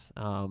Netflix.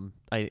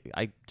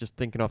 I just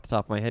thinking off the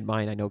top of my head,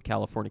 I know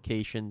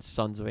Californication,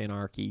 Sons of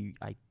Anarchy.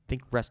 I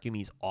think Rescue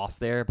Me's off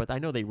there, but I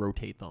know they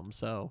rotate them.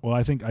 So well,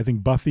 I think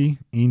Buffy,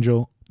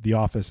 Angel, The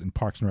Office, and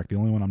Parks and Rec. The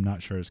only one I'm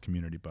not sure is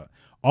Community, but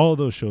all of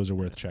those shows are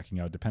worth checking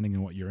out depending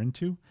on what you're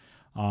into.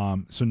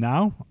 So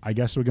now I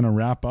guess we're gonna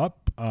wrap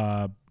up.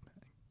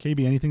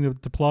 KB, anything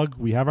to plug?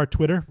 We have our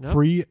Twitter,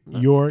 Free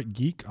Your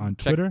Geek on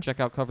Twitter. Check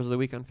out Covers of the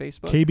Week on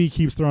Facebook. KB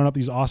keeps throwing up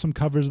these awesome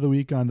covers of the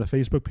week on the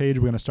Facebook page.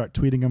 We're going to start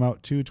tweeting them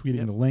out too,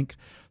 tweeting the link.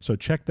 So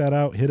check that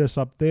out. Hit us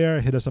up there.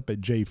 Hit us up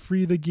at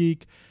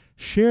JFreeTheGeek.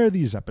 Share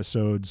these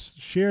episodes.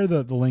 Share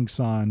the links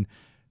on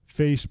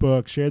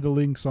Facebook. Share the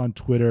links on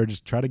Twitter.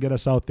 Just try to get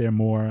us out there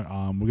more.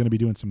 We're going to be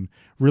doing some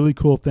really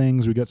cool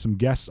things. We got some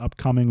guests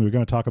upcoming. We're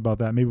going to talk about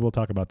that. Maybe we'll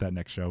talk about that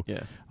next show.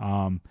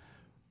 Yeah.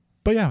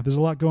 But yeah, there's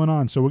a lot going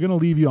on. So we're going to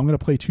leave you. I'm going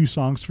to play 2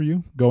 songs for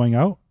you going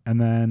out,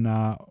 and then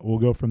we'll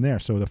go from there.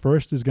 So the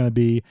first is going to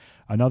be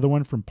another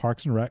one from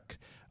Parks and Rec.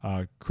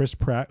 Chris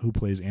Pratt, who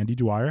plays Andy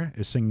Dwyer,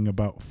 is singing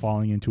about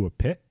falling into a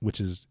pit, which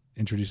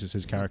introduces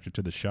his character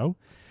to the show.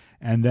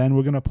 And then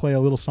we're going to play a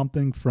little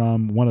something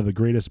from one of the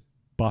greatest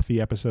Buffy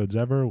episodes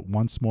ever,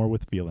 Once More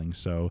with Feelings.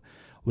 So,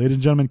 ladies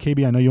and gentlemen,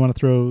 KB, I know you want to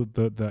throw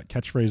the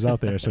catchphrase out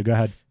there, so go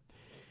ahead.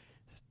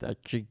 Start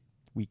your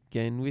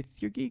weekend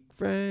with your geek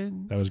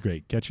friends. That was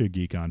great. Get your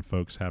geek on,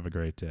 folks. Have a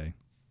great day.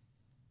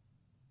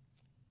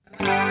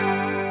 I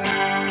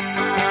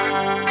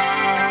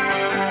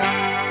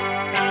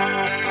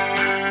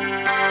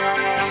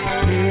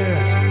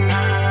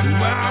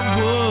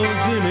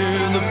wasn't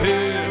in the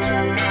pit.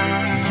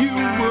 You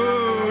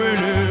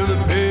weren't in the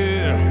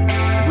pit.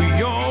 We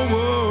all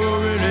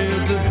weren't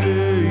in the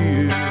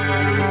pit.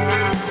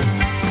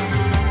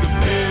 The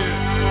pit.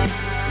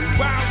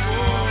 I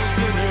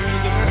wasn't in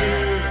the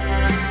pit.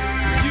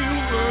 You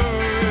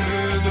weren't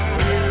in the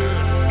pit.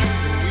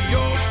 We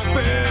all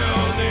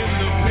fell in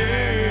the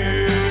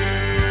pit.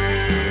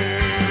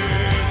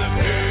 The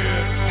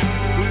pit.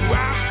 I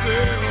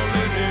fell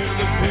in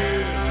the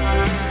pit.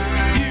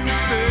 You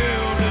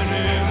fell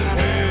in the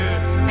pit.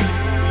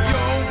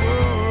 You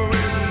were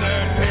in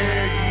that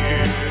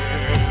pit.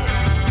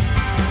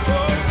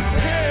 Oh, the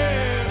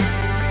pit.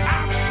 I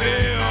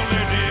fell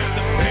in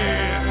the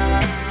pit.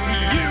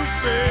 You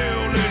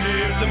fell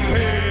in the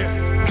pit.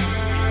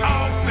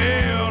 All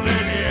fell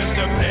in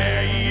the pit.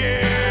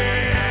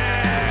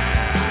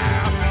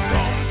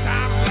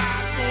 Sometimes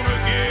life's gonna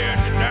get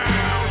you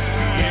down.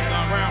 You ain't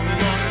around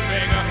running,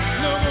 nigga.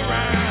 Look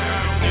around.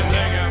 You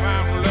think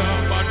about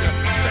love, but you're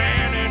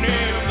standing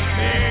in the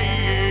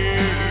pit.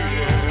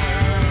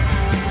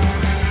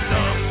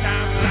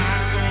 Sometimes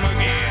life's gonna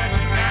get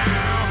you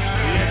down.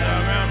 You ain't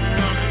around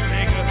running,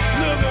 take a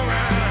look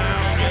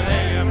around. You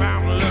think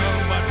about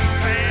love, but you're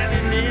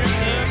standing in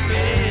the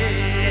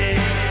pit.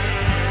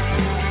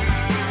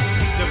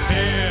 The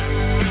pit.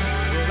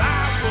 Well, I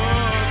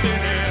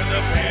wasn't in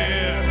the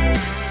pit.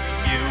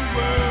 You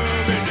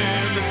weren't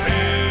in the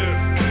pit.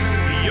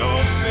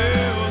 You're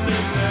filled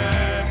in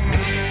that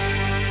pit.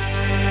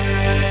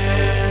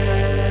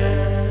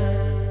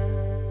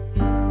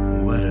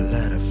 What a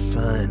lot of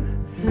fun.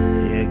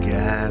 You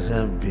guys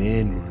have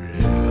been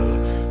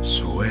real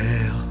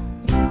swell.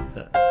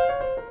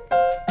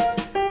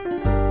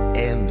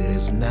 And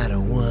there's not a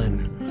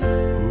one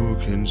who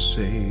can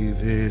say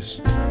this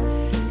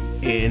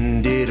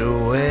ended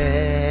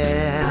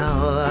well.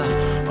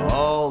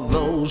 All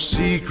those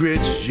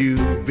secrets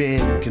you've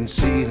been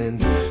concealing,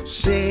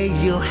 say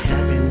you're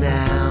happy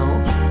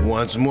now.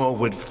 Once more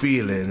with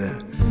feeling.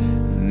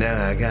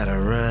 Now I gotta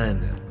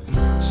run.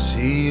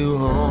 See you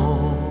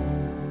home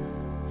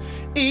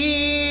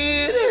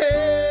in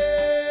hell.